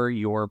for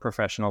your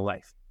professional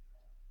life.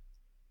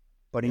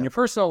 But in your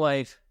personal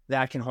life,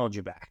 that can hold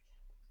you back.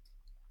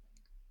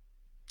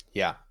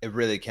 Yeah, it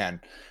really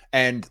can.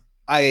 And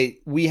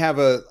we have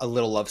a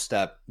little love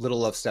step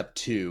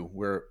 2,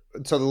 where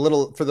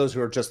for those who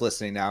are just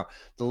listening now,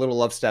 the little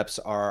love steps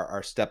are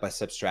our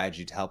step-by-step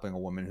strategy to helping a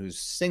woman who's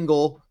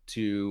single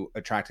to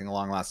attracting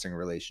long-lasting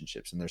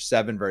relationships. And there's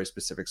 7 very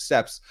specific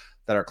steps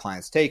that our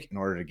clients take in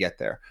order to get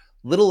there.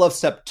 Little love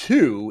step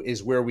 2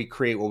 is where we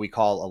create what we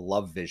call a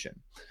love vision.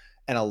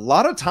 And a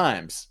lot of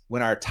times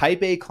when our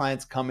type A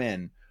clients come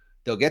in,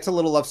 they'll get to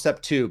little love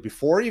step 2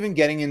 before even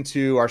getting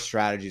into our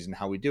strategies and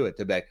how we do it.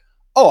 They'll be like,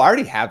 oh, I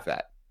already have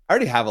that. I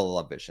already have a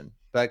love vision.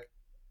 Like,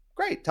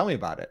 great, tell me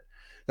about it.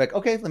 Like,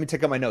 okay, let me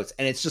take out my notes.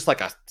 And it's just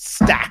like a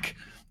stack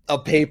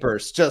of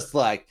papers, just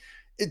like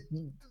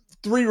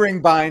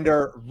 3-ring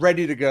binder,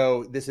 ready to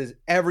go. This is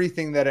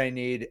everything that I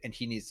need. And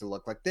he needs to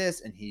look like this,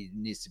 and he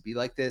needs to be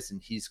like this.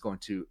 And he's going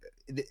to,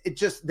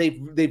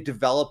 they've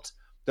developed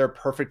their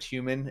perfect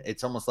human.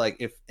 It's almost like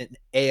if an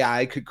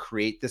AI could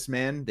create this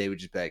man, they would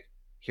just be like,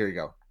 here you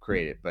go,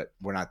 create it. But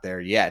we're not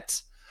there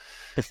yet.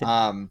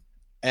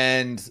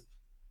 And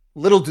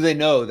little do they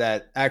know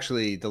that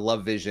actually the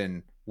love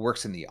vision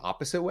works in the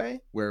opposite way,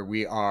 where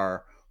we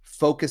are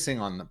focusing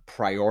on the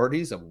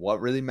priorities of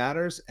what really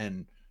matters,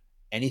 and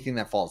anything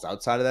that falls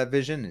outside of that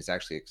vision is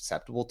actually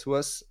acceptable to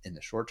us in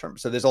the short term.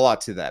 So there's a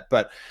lot to that.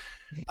 But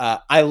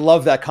I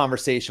love that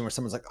conversation where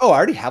someone's like, oh, I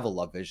already have a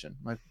love vision.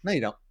 I'm like, no,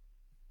 you don't.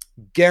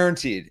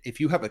 Guaranteed. If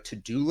you have a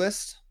to-do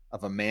list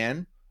of a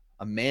man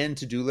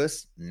to-do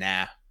list,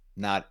 that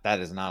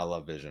is not a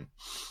love vision.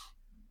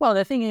 Well,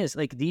 the thing is,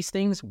 like, these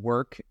things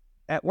work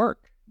at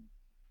work,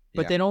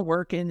 but they don't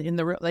work in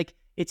the real, like,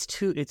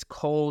 it's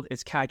cold,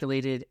 it's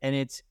calculated, and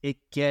it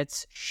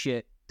gets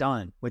shit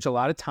done, which a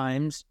lot of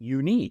times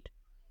you need,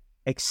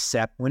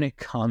 except when it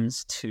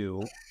comes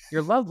to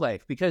your love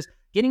life, because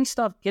getting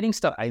stuff,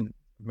 I'm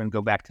going to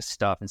go back to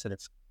stuff instead of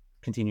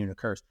continuing to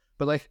curse,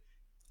 but like,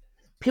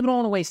 people don't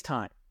want to waste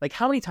time. Like,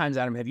 how many times,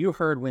 Adam, have you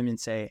heard women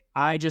say,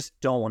 I just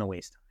don't want to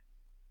waste time?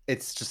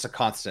 It's just a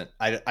constant.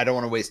 I don't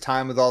want to waste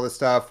time with all this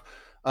stuff.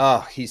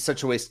 He's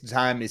such a waste of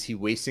time. Is he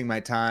wasting my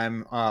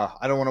time?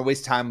 I don't want to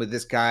waste time with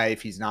this guy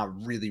if he's not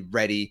really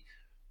ready.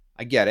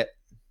 I get it.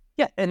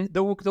 Yeah, and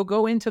they'll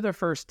go into their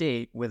first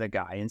date with a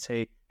guy and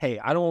say, "Hey,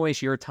 I don't want to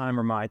waste your time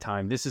or my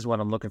time. This is what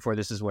I'm looking for.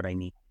 This is what I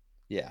need."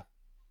 Yeah.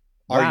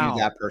 Are Wow.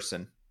 you that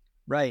person?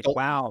 Right. Don't-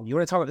 Wow. You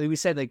want to talk? We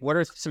said, like, what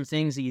are some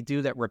things that you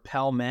do that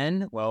repel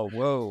men? Well,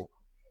 whoa,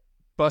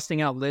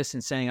 busting out lists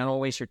and saying, "I don't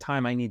waste your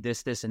time. I need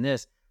this, this, and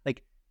this."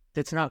 Like,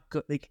 that's not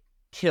good. Like,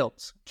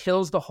 kills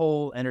the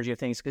whole energy of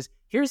things. Because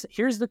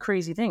here's the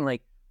crazy thing.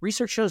 Like,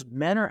 research shows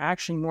men are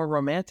actually more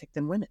romantic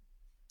than women.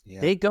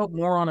 Yeah. They go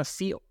more on a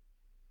feel,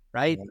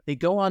 right? Yeah. They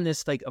go on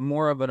this like a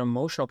more of an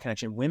emotional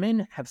connection.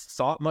 Women have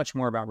thought much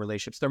more about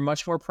relationships. They're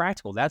much more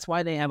practical. That's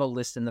why they have a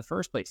list in the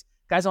first place.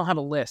 Guys don't have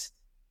a list.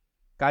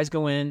 Guys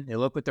go in, they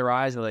look with their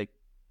eyes, they're like,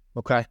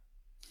 okay.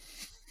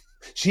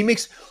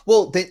 It's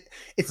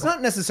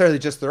not necessarily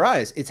just their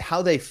eyes. It's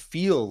how they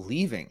feel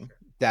leaving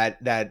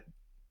that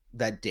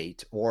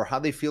date, or how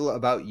they feel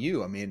about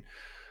you. I mean,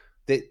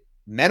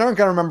 men aren't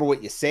going to remember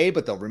what you say,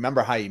 but they'll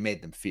remember how you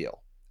made them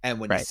feel. And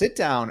when you sit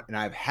down, and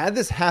I've had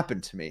this happen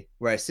to me,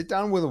 where I sit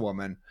down with a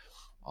woman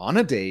on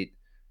a date,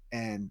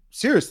 and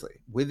seriously,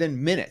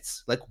 within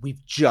minutes, like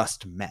we've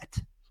just met,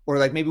 or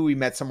like maybe we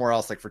met somewhere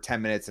else like for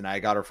 10 minutes and I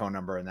got her phone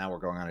number and now we're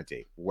going on a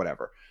date,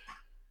 whatever.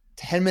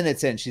 10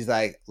 minutes in, she's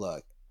like,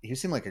 "Look, you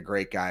seem like a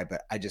great guy,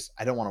 but I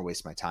don't want to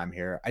waste my time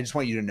here. I just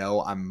want you to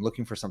know I'm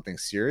looking for something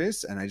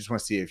serious, and I just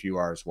want to see if you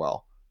are as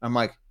well." I'm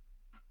like,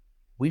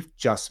 we've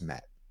just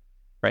met.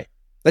 Right.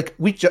 Like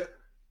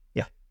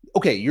yeah.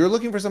 Okay, you're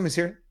looking for something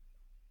serious.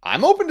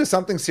 I'm open to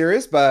something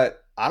serious,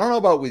 but I don't know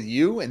about with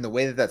you, and the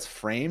way that that's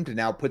framed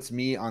now puts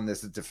me on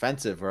this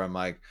defensive where I'm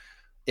like,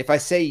 if I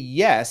say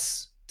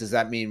yes, does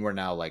that mean we're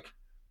now like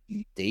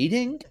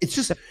dating? It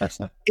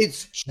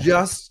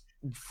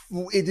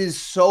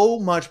is so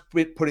much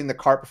putting the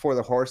cart before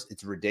the horse.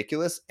 It's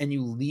ridiculous. And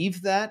you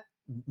leave that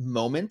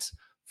moment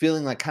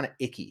feeling like kind of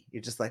icky.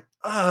 You're just like,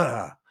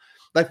 ugh.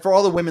 Like, for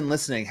all the women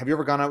listening, have you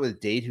ever gone out with a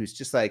date who's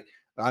just like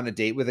on a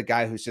date with a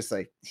guy who's just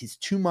like, he's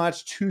too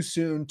much, too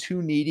soon,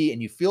 too needy,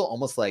 and you feel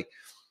almost like,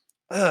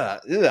 I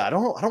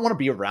don't want to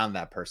be around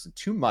that person.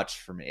 Too much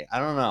for me. I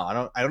don't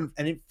know. I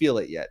didn't feel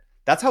it yet.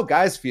 That's how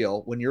guys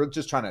feel when you're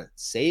just trying to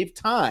save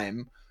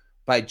time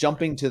by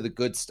jumping to the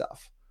good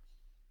stuff.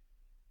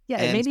 Yeah,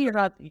 and maybe you're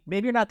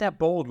not that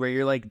bold where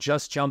you're like,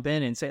 just jump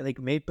in and say, like,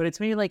 but it's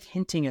maybe like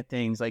hinting at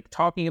things, like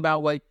talking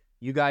about what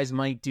you guys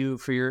might do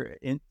for your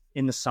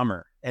in the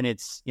summer, and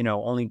it's,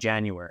 only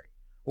January,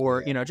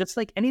 or just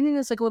like anything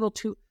that's like a little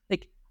too,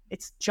 like,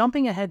 it's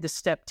jumping ahead to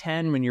step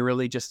 10 when you're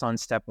really just on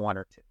step 1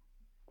 or 2.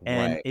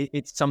 And Right.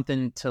 it's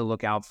something to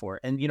look out for.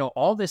 And,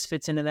 all this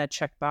fits into that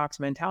checkbox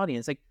mentality. And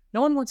it's like,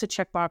 no one wants a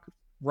checkbox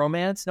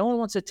romance. No one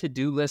wants a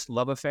to-do list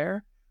love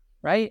affair,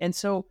 right? And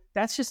so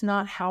that's just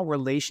not how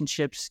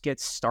relationships get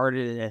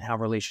started and how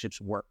relationships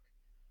work.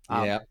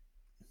 Yeah.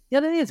 The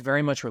other thing that's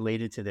very much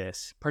related to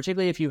this,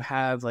 particularly if you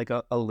have like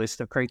a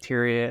list of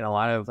criteria and a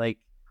lot of like,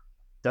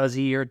 does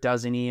he or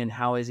doesn't he, and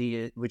how is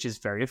he, which is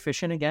very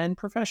efficient, again,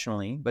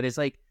 professionally. But it's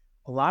like,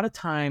 a lot of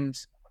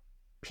times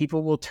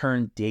people will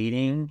turn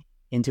dating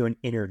into an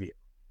interview,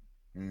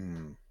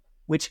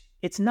 which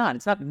it's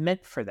not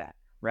meant for that,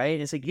 right?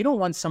 It's like, you don't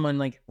want someone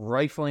like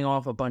rifling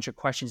off a bunch of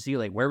questions to you,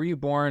 like, where were you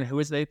born? Who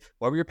is they?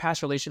 What were your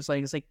past relationships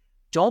like? It's like,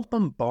 don't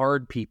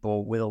bombard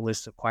people with a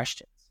list of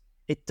questions.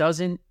 It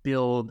doesn't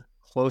build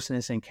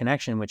closeness and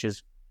connection, which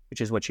is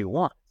what you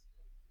want,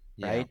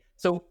 right? Yeah.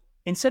 So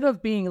instead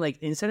of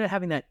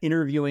having that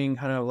interviewing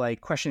kind of like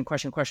question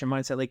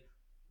mindset, like,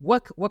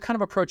 what kind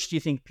of approach do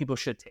you think people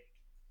should take?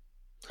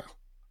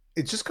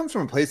 It just comes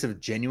from a place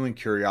of genuine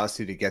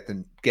curiosity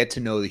to get to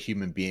know the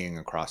human being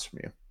across from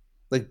you.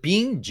 Like,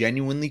 being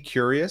genuinely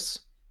curious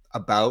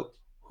about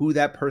who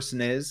that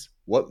person is,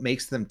 what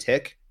makes them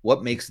tick,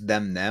 what makes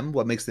them,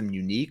 what makes them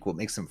unique, what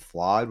makes them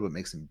flawed, what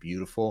makes them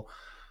beautiful,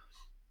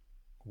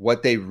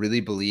 what they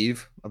really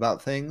believe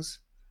about things.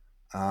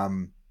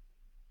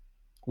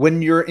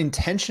 When your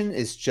intention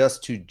is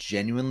just to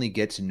genuinely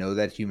get to know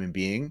that human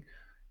being,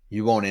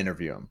 you won't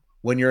interview him.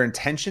 When your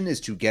intention is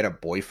to get a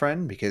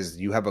boyfriend because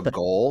you have a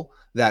goal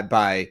that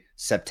by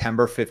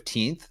September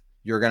 15th,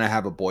 you're going to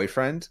have a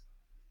boyfriend,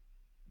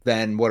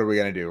 then what are we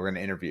going to do? We're going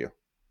to interview.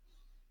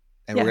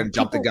 And we're going to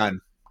jump the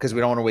gun because we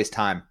don't want to waste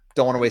time.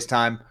 Don't want to waste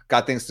time.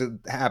 Got things to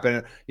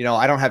happen.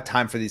 I don't have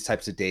time for these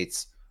types of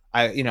dates.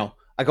 I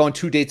go on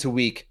 2 dates a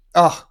week.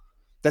 Oh,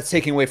 that's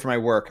taking away from my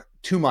work.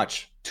 Too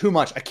much.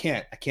 I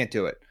can't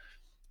do it.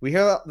 We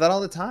hear that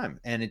all the time.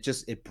 And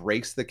it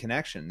breaks the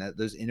connection. That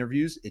those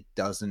interviews, it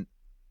doesn't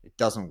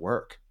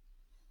work.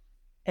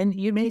 And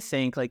you may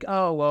think like,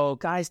 oh, well,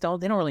 guys they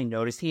don't really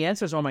notice. He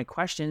answers all my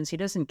questions. He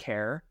doesn't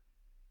care.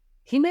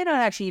 He may not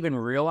actually even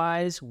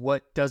realize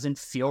what doesn't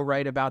feel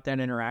right about that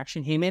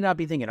interaction. He may not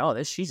be thinking,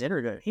 oh, she's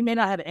interested. He may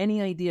not have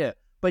any idea,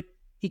 but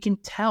he can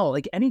tell.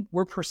 Like,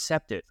 we're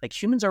perceptive. Like,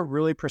 humans are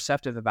really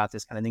perceptive about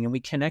this kind of thing, and we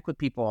connect with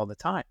people all the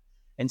time.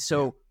 And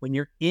so when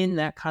you're in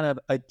that kind of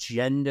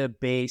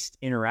agenda-based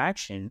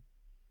interaction,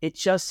 it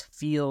just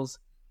feels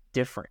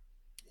different.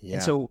 Yeah.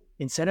 And so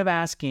instead of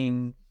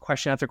asking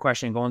question after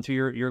question, going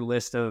through your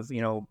list of,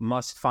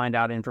 must find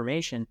out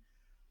information,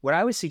 what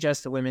I would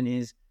suggest to women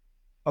is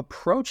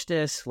approach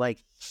this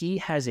like he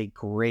has a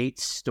great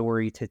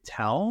story to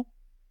tell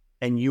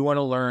and you want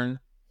to learn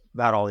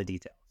about all the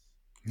details.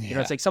 Yeah.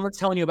 It's like someone's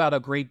telling you about a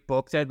great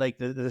book that like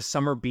the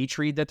summer beach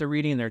read that they're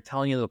reading and they're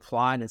telling you the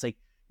plot. And it's like,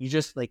 you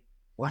just like,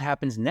 what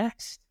happens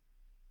next?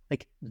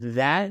 Like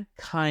that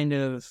kind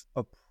of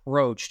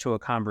approach to a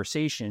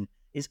conversation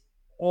is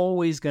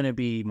always going to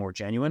be more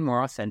genuine,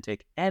 more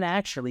authentic, and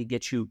actually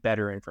get you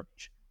better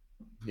information.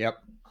 Yep.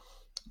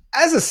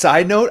 As a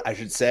side note, I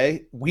should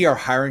say, we are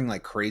hiring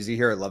like crazy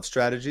here at Love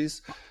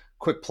Strategies.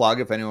 Quick plug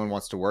if anyone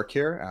wants to work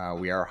here.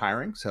 We are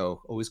hiring.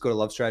 So always go to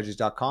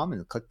lovestrategies.com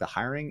and click the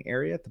hiring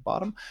area at the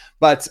bottom.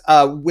 But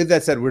with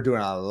that said, we're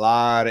doing a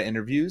lot of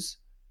interviews.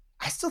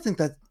 I still think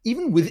that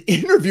even with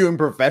interviewing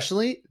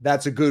professionally,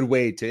 that's a good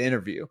way to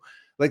interview.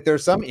 Like there are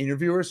some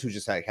interviewers who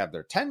just like have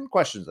their 10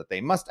 questions that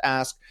they must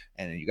ask,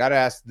 and you got to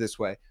ask this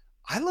way.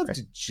 I love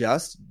to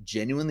just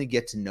genuinely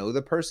get to know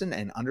the person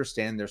and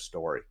understand their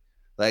story.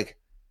 Like,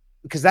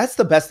 because that's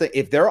the best thing.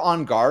 If they're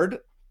on guard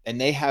and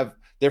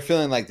they're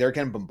feeling like they're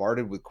getting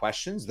bombarded with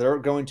questions, they're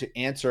going to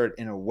answer it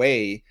in a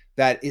way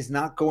that is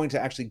not going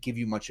to actually give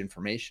you much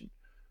information.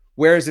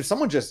 Whereas if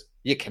someone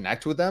you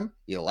connect with them,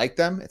 you like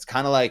them, it's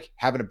kind of like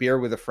having a beer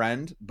with a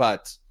friend,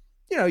 but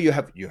you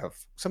have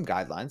some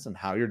guidelines on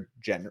how you're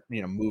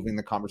moving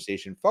the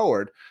conversation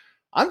forward.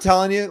 I'm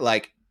telling you,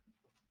 like,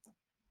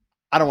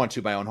 I don't want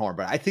to my own horn,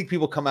 but I think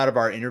people come out of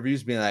our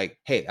interviews being like,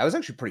 hey, that was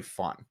actually pretty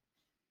fun.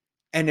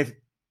 And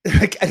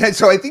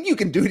so I think you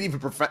can do it even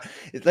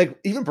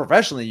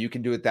professionally, you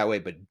can do it that way,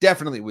 but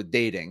definitely with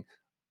dating,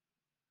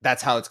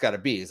 that's how it's got to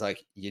be. It's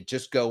like you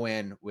just go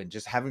in when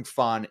just having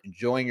fun,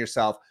 enjoying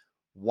yourself,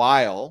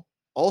 while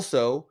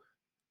also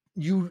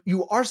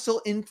you are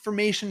still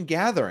information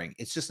gathering.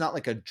 It's just not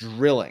like a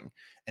drilling,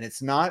 and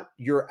it's not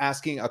you're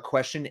asking a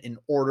question in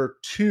order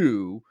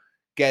to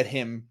get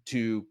him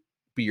to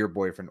be your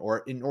boyfriend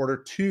or in order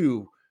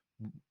to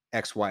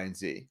X, Y, and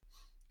Z.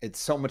 It's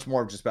so much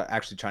more just about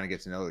actually trying to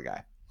get to know the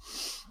guy.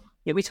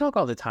 Yeah, we talk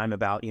all the time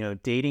about,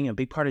 dating. A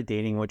big part of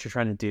dating, what you're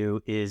trying to do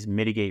is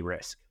mitigate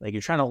risk. Like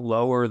you're trying to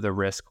lower the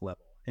risk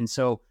level. And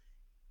so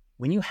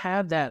when you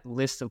have that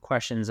list of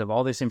questions of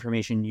all this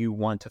information you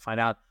want to find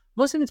out,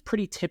 most of it's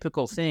pretty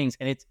typical things.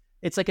 And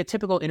it's like a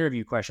typical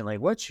interview question. Like,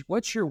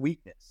 what's your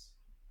weakness?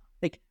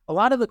 Like a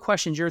lot of the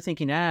questions you're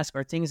thinking to ask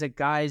are things that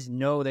guys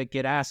know that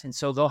get asked. And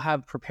so they'll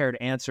have prepared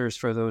answers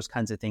for those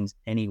kinds of things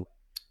anyway.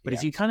 But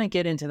as you kind of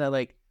get into that,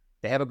 like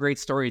they have a great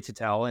story to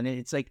tell, and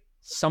it's like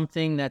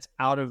something that's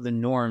out of the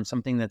norm,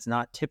 something that's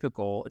not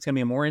typical, it's going to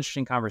be a more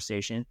interesting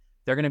conversation.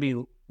 They're going to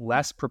be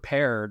less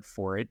prepared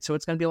for it. So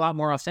it's going to be a lot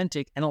more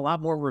authentic and a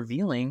lot more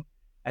revealing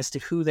as to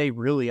who they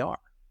really are,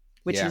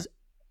 which is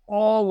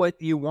all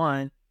what you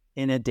want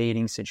in a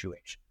dating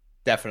situation.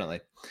 Definitely.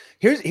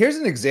 Here's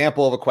an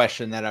example of a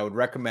question that I would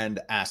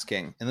recommend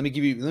asking. And let me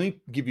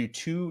give you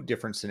two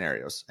different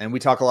scenarios. And we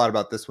talk a lot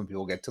about this when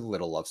people get to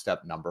little love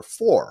step number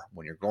 4,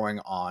 when you're going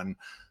on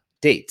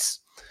dates.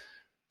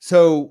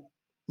 So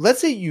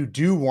let's say you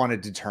do want to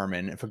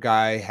determine if a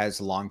guy has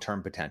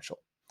long-term potential.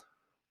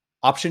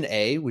 Option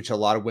A, which a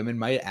lot of women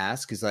might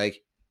ask, is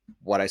like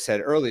what I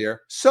said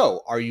earlier.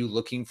 So are you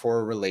looking for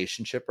a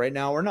relationship right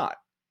now or not?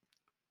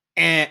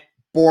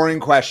 Boring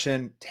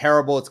question,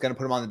 terrible. It's going to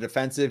put him on the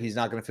defensive. He's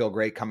not going to feel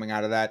great coming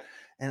out of that.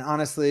 And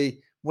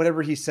honestly,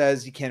 whatever he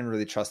says, you can't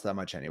really trust that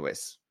much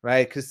anyways,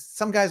 right? Because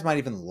some guys might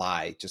even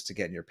lie just to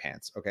get in your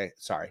pants. Okay,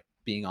 sorry,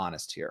 being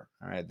honest here.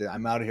 All right,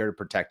 I'm out here to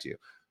protect you.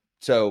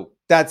 So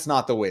that's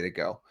not the way to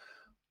go.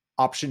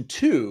 Option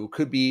 2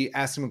 could be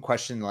asking him a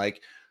question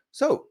like,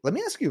 so let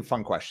me ask you a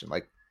fun question.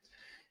 Like,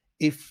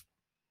 if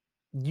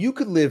you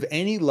could live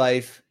any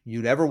life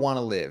you'd ever want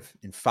to live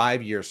in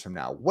 5 years from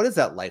now, what does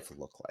that life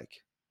look like?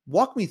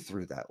 Walk me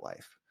through that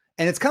life.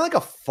 And it's kind of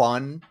like a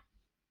fun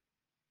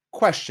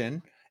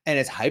question, and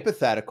it's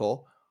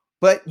hypothetical,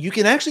 but you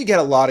can actually get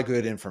a lot of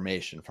good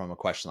information from a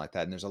question like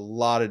that. And there's a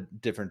lot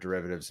of different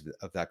derivatives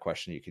of that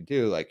question you can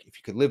do. Like if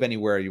you could live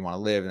anywhere you want to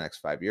live in the next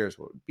 5 years,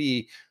 what would it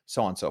be?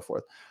 So on and so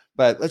forth.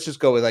 But let's just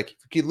go with like, if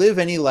you could live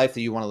any life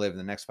that you want to live in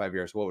the next 5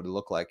 years, what would it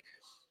look like?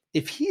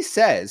 If he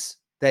says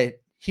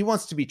that he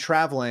wants to be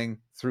traveling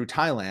through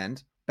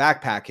Thailand,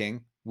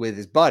 backpacking with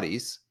his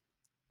buddies,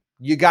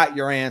 you got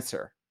your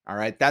answer. All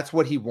right. That's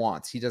what he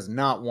wants. He does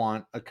not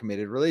want a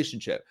committed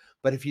relationship.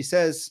 But if he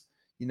says,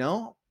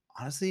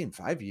 honestly, in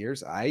 5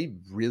 years, I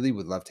really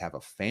would love to have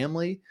a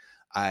family.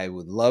 I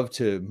would love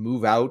to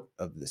move out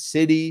of the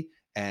city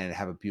and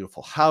have a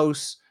beautiful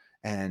house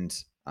and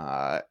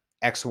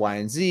X, Y,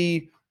 and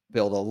Z,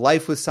 build a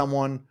life with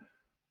someone.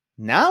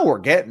 Now we're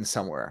getting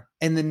somewhere.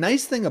 And the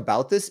nice thing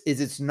about this is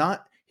it's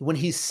not, when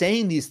he's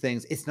saying these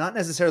things, it's not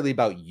necessarily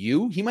about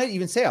you. He might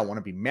even say, I want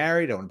to be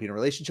married. I want to be in a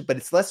relationship, but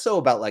it's less so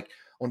about like,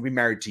 I want to be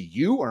married to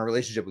you or in a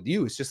relationship with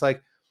you. It's just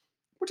like,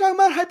 we're talking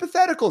about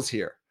hypotheticals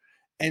here.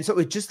 And so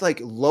it just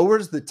like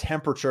lowers the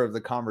temperature of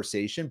the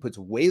conversation, puts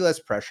way less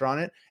pressure on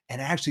it,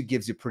 and actually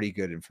gives you pretty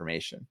good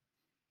information.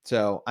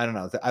 So I don't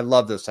know. I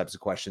love those types of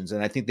questions.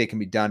 And I think they can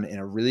be done in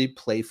a really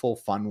playful,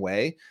 fun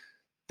way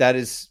that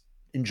is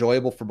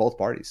enjoyable for both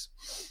parties.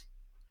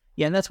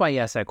 Yeah. And that's why you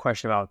asked that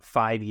question about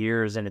 5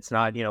 years. And it's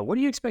not, what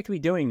do you expect to be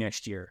doing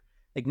next year?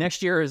 Like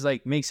next year is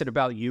like, makes it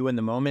about you in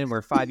the moment,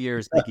 where 5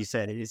 years, like you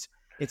said,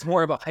 it's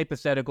more of a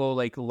hypothetical,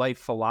 like life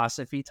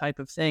philosophy type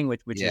of thing,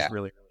 which is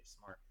really, really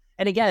smart.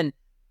 And again,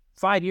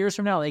 5 years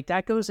from now, like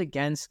that goes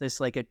against this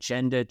like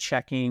agenda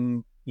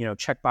checking,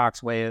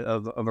 checkbox way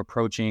of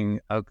approaching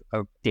a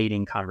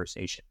dating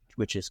conversation,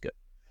 which is good.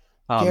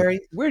 Gary,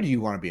 where do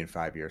you want to be in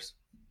 5 years?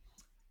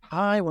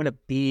 I want to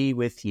be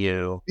with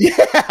you.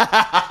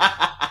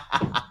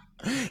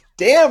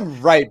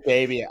 Damn right,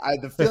 baby.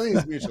 The feeling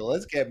is mutual.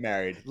 Let's get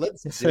married.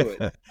 Let's do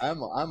it.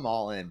 I'm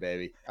all in,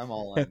 baby. I'm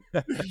all in.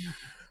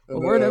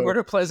 We're in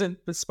a pleasant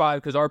spot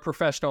because our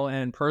professional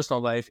and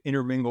personal life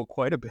intermingle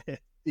quite a bit.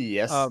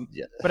 Yes.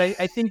 But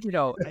I think,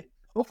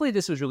 hopefully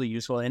this was really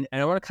useful. And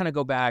I want to kind of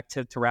go back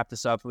to wrap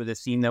this up with a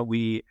theme that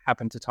we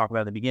happened to talk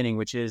about at the beginning,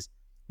 which is,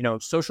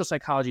 social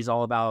psychology is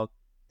all about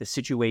the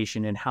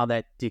situation and how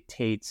that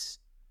dictates,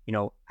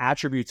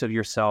 attributes of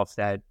yourself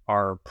that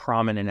are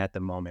prominent at the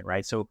moment,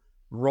 right? So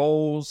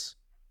roles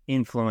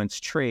influence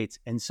traits.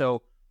 And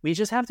so we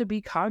just have to be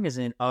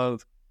cognizant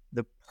of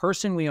the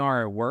person we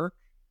are at work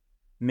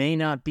may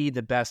not be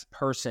the best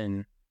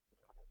person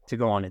to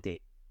go on a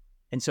date.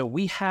 And so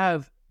we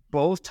have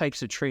both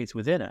types of traits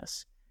within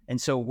us. And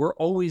so we're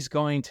always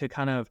going to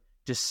kind of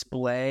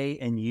display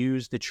and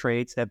use the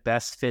traits that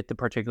best fit the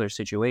particular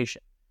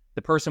situation.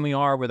 The person we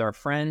are with our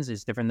friends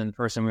is different than the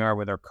person we are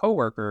with our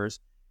coworkers,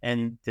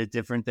 and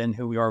different than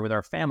who we are with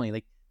our family.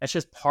 Like that's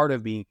just part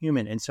of being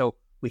human. And so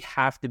we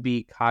have to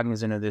be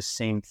cognizant of this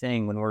same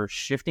thing when we're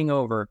shifting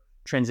over,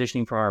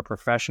 transitioning from our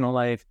professional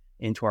life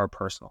into our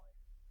personal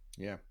life.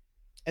 Yeah.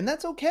 And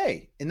that's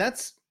okay. And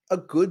that's a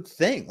good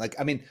thing. Like,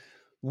 I mean,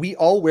 we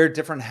all wear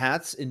different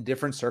hats in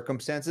different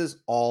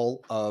circumstances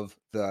all of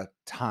the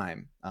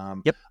time.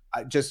 Yep.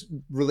 Just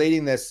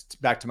relating this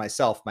back to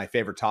myself, my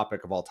favorite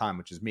topic of all time,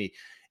 which is me,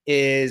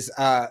 is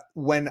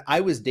when I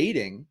was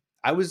dating,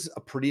 I was a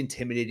pretty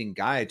intimidating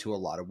guy to a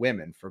lot of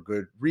women for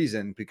good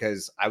reason,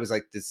 because I was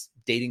like this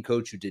dating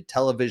coach who did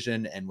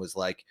television and was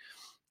like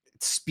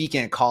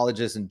speaking at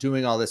colleges and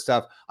doing all this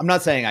stuff. I'm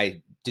not saying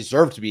I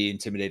deserve to be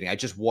intimidating. I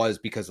just was,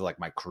 because of like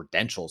my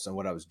credentials and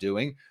what I was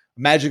doing.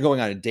 Imagine going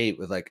on a date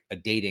with like a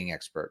dating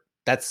expert.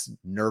 That's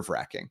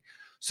nerve-wracking.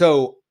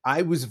 So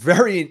I was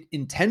very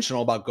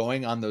intentional about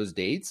going on those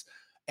dates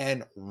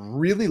and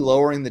really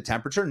lowering the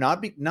temperature,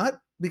 not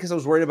because I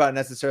was worried about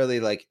necessarily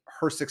like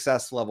her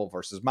success level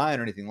versus mine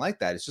or anything like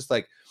that. It's just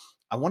like,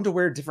 I wanted to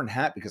wear a different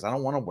hat because I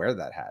don't want to wear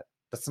that hat.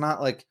 That's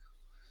not like,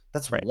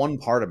 that's right. One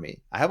part of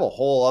me. I have a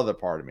whole other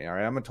part of me. All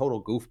right. I'm a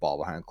total goofball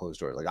behind closed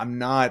doors. Like I'm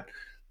not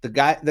the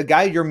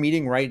guy you're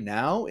meeting right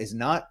now is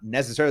not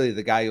necessarily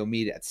the guy you'll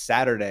meet at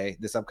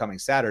this upcoming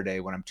Saturday,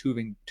 when I'm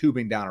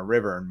tubing down a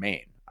river in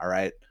Maine. All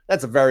right.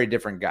 That's a very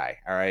different guy.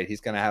 All right. He's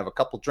going to have a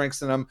couple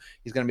drinks in him.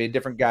 He's going to be a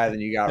different guy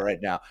than you got right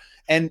now.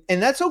 And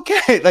that's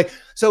okay. Like,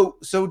 so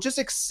just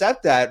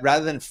accept that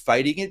rather than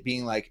fighting it,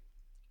 being like,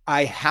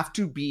 I have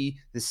to be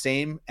the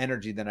same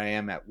energy that I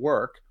am at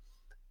work.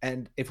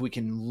 And if we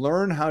can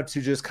learn how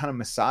to just kind of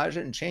massage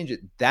it and change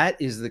it, that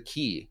is the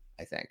key,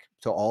 I think,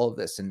 to all of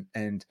this.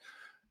 And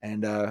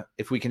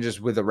if we can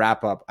just, with a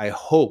wrap up, I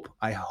hope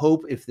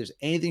if there's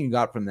anything you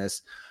got from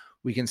this,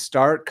 we can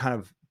start kind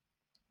of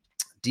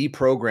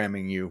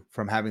deprogramming you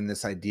from having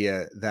this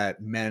idea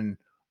that men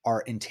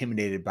are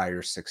intimidated by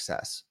your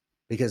success,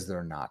 because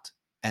they're not.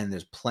 And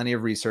there's plenty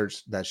of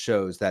research that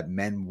shows that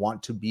men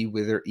want to be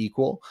with their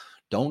equal.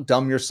 Don't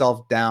dumb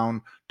yourself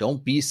down.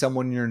 Don't be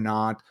someone you're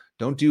not.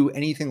 Don't do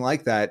anything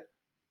like that.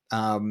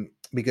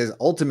 Because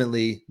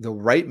ultimately the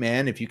right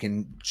man, if you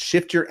can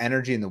shift your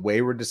energy in the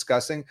way we're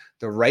discussing,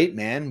 the right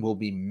man will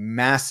be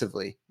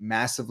massively,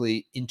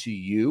 massively into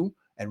you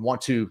and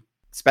want to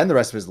spend the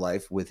rest of his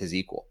life with his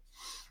equal.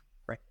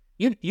 Right.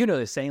 You know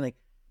this saying, like,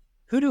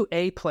 who do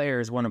A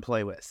players want to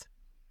play with?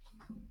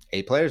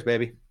 A players,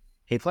 baby.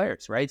 A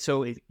players, right?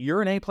 So if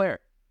you're an A player,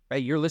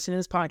 right? You're listening to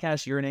this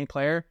podcast, you're an A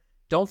player.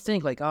 Don't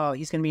think like, oh,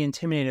 he's going to be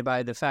intimidated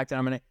by the fact that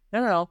I'm an A.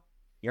 No.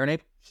 You're an A.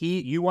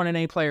 You want an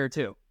A player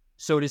too.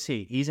 So does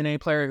he. He's an A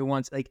player who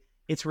wants, like,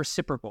 it's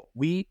reciprocal.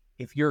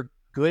 If you're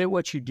good at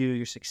what you do,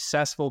 you're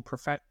successful,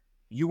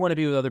 you want to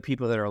be with other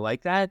people that are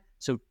like that.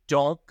 So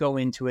don't go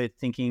into it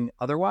thinking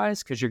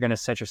otherwise, because you're going to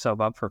set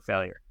yourself up for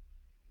failure.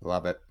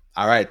 Love it.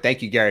 All right.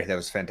 Thank you, Gary. That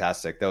was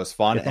fantastic. That was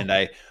fun. And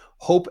I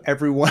hope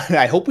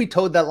we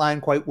towed that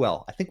line quite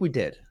well. I think we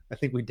did.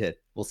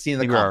 We'll see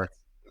you in the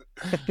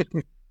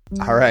comments.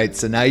 All right,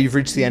 so now you've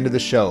reached the end of the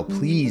show.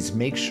 Please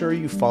make sure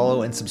you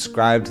follow and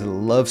subscribe to the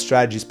Love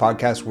Strategies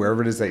podcast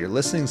wherever it is that you're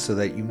listening, so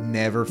that you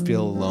never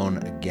feel alone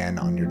again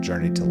on your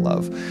journey to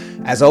love.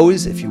 As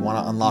always, if you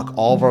want to unlock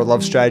all of our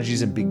love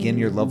strategies and begin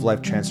your love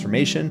life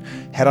transformation,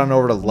 head on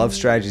over to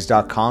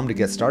lovestrategies.com to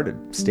get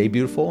started. Stay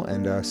beautiful,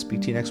 and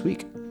speak to you next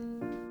week.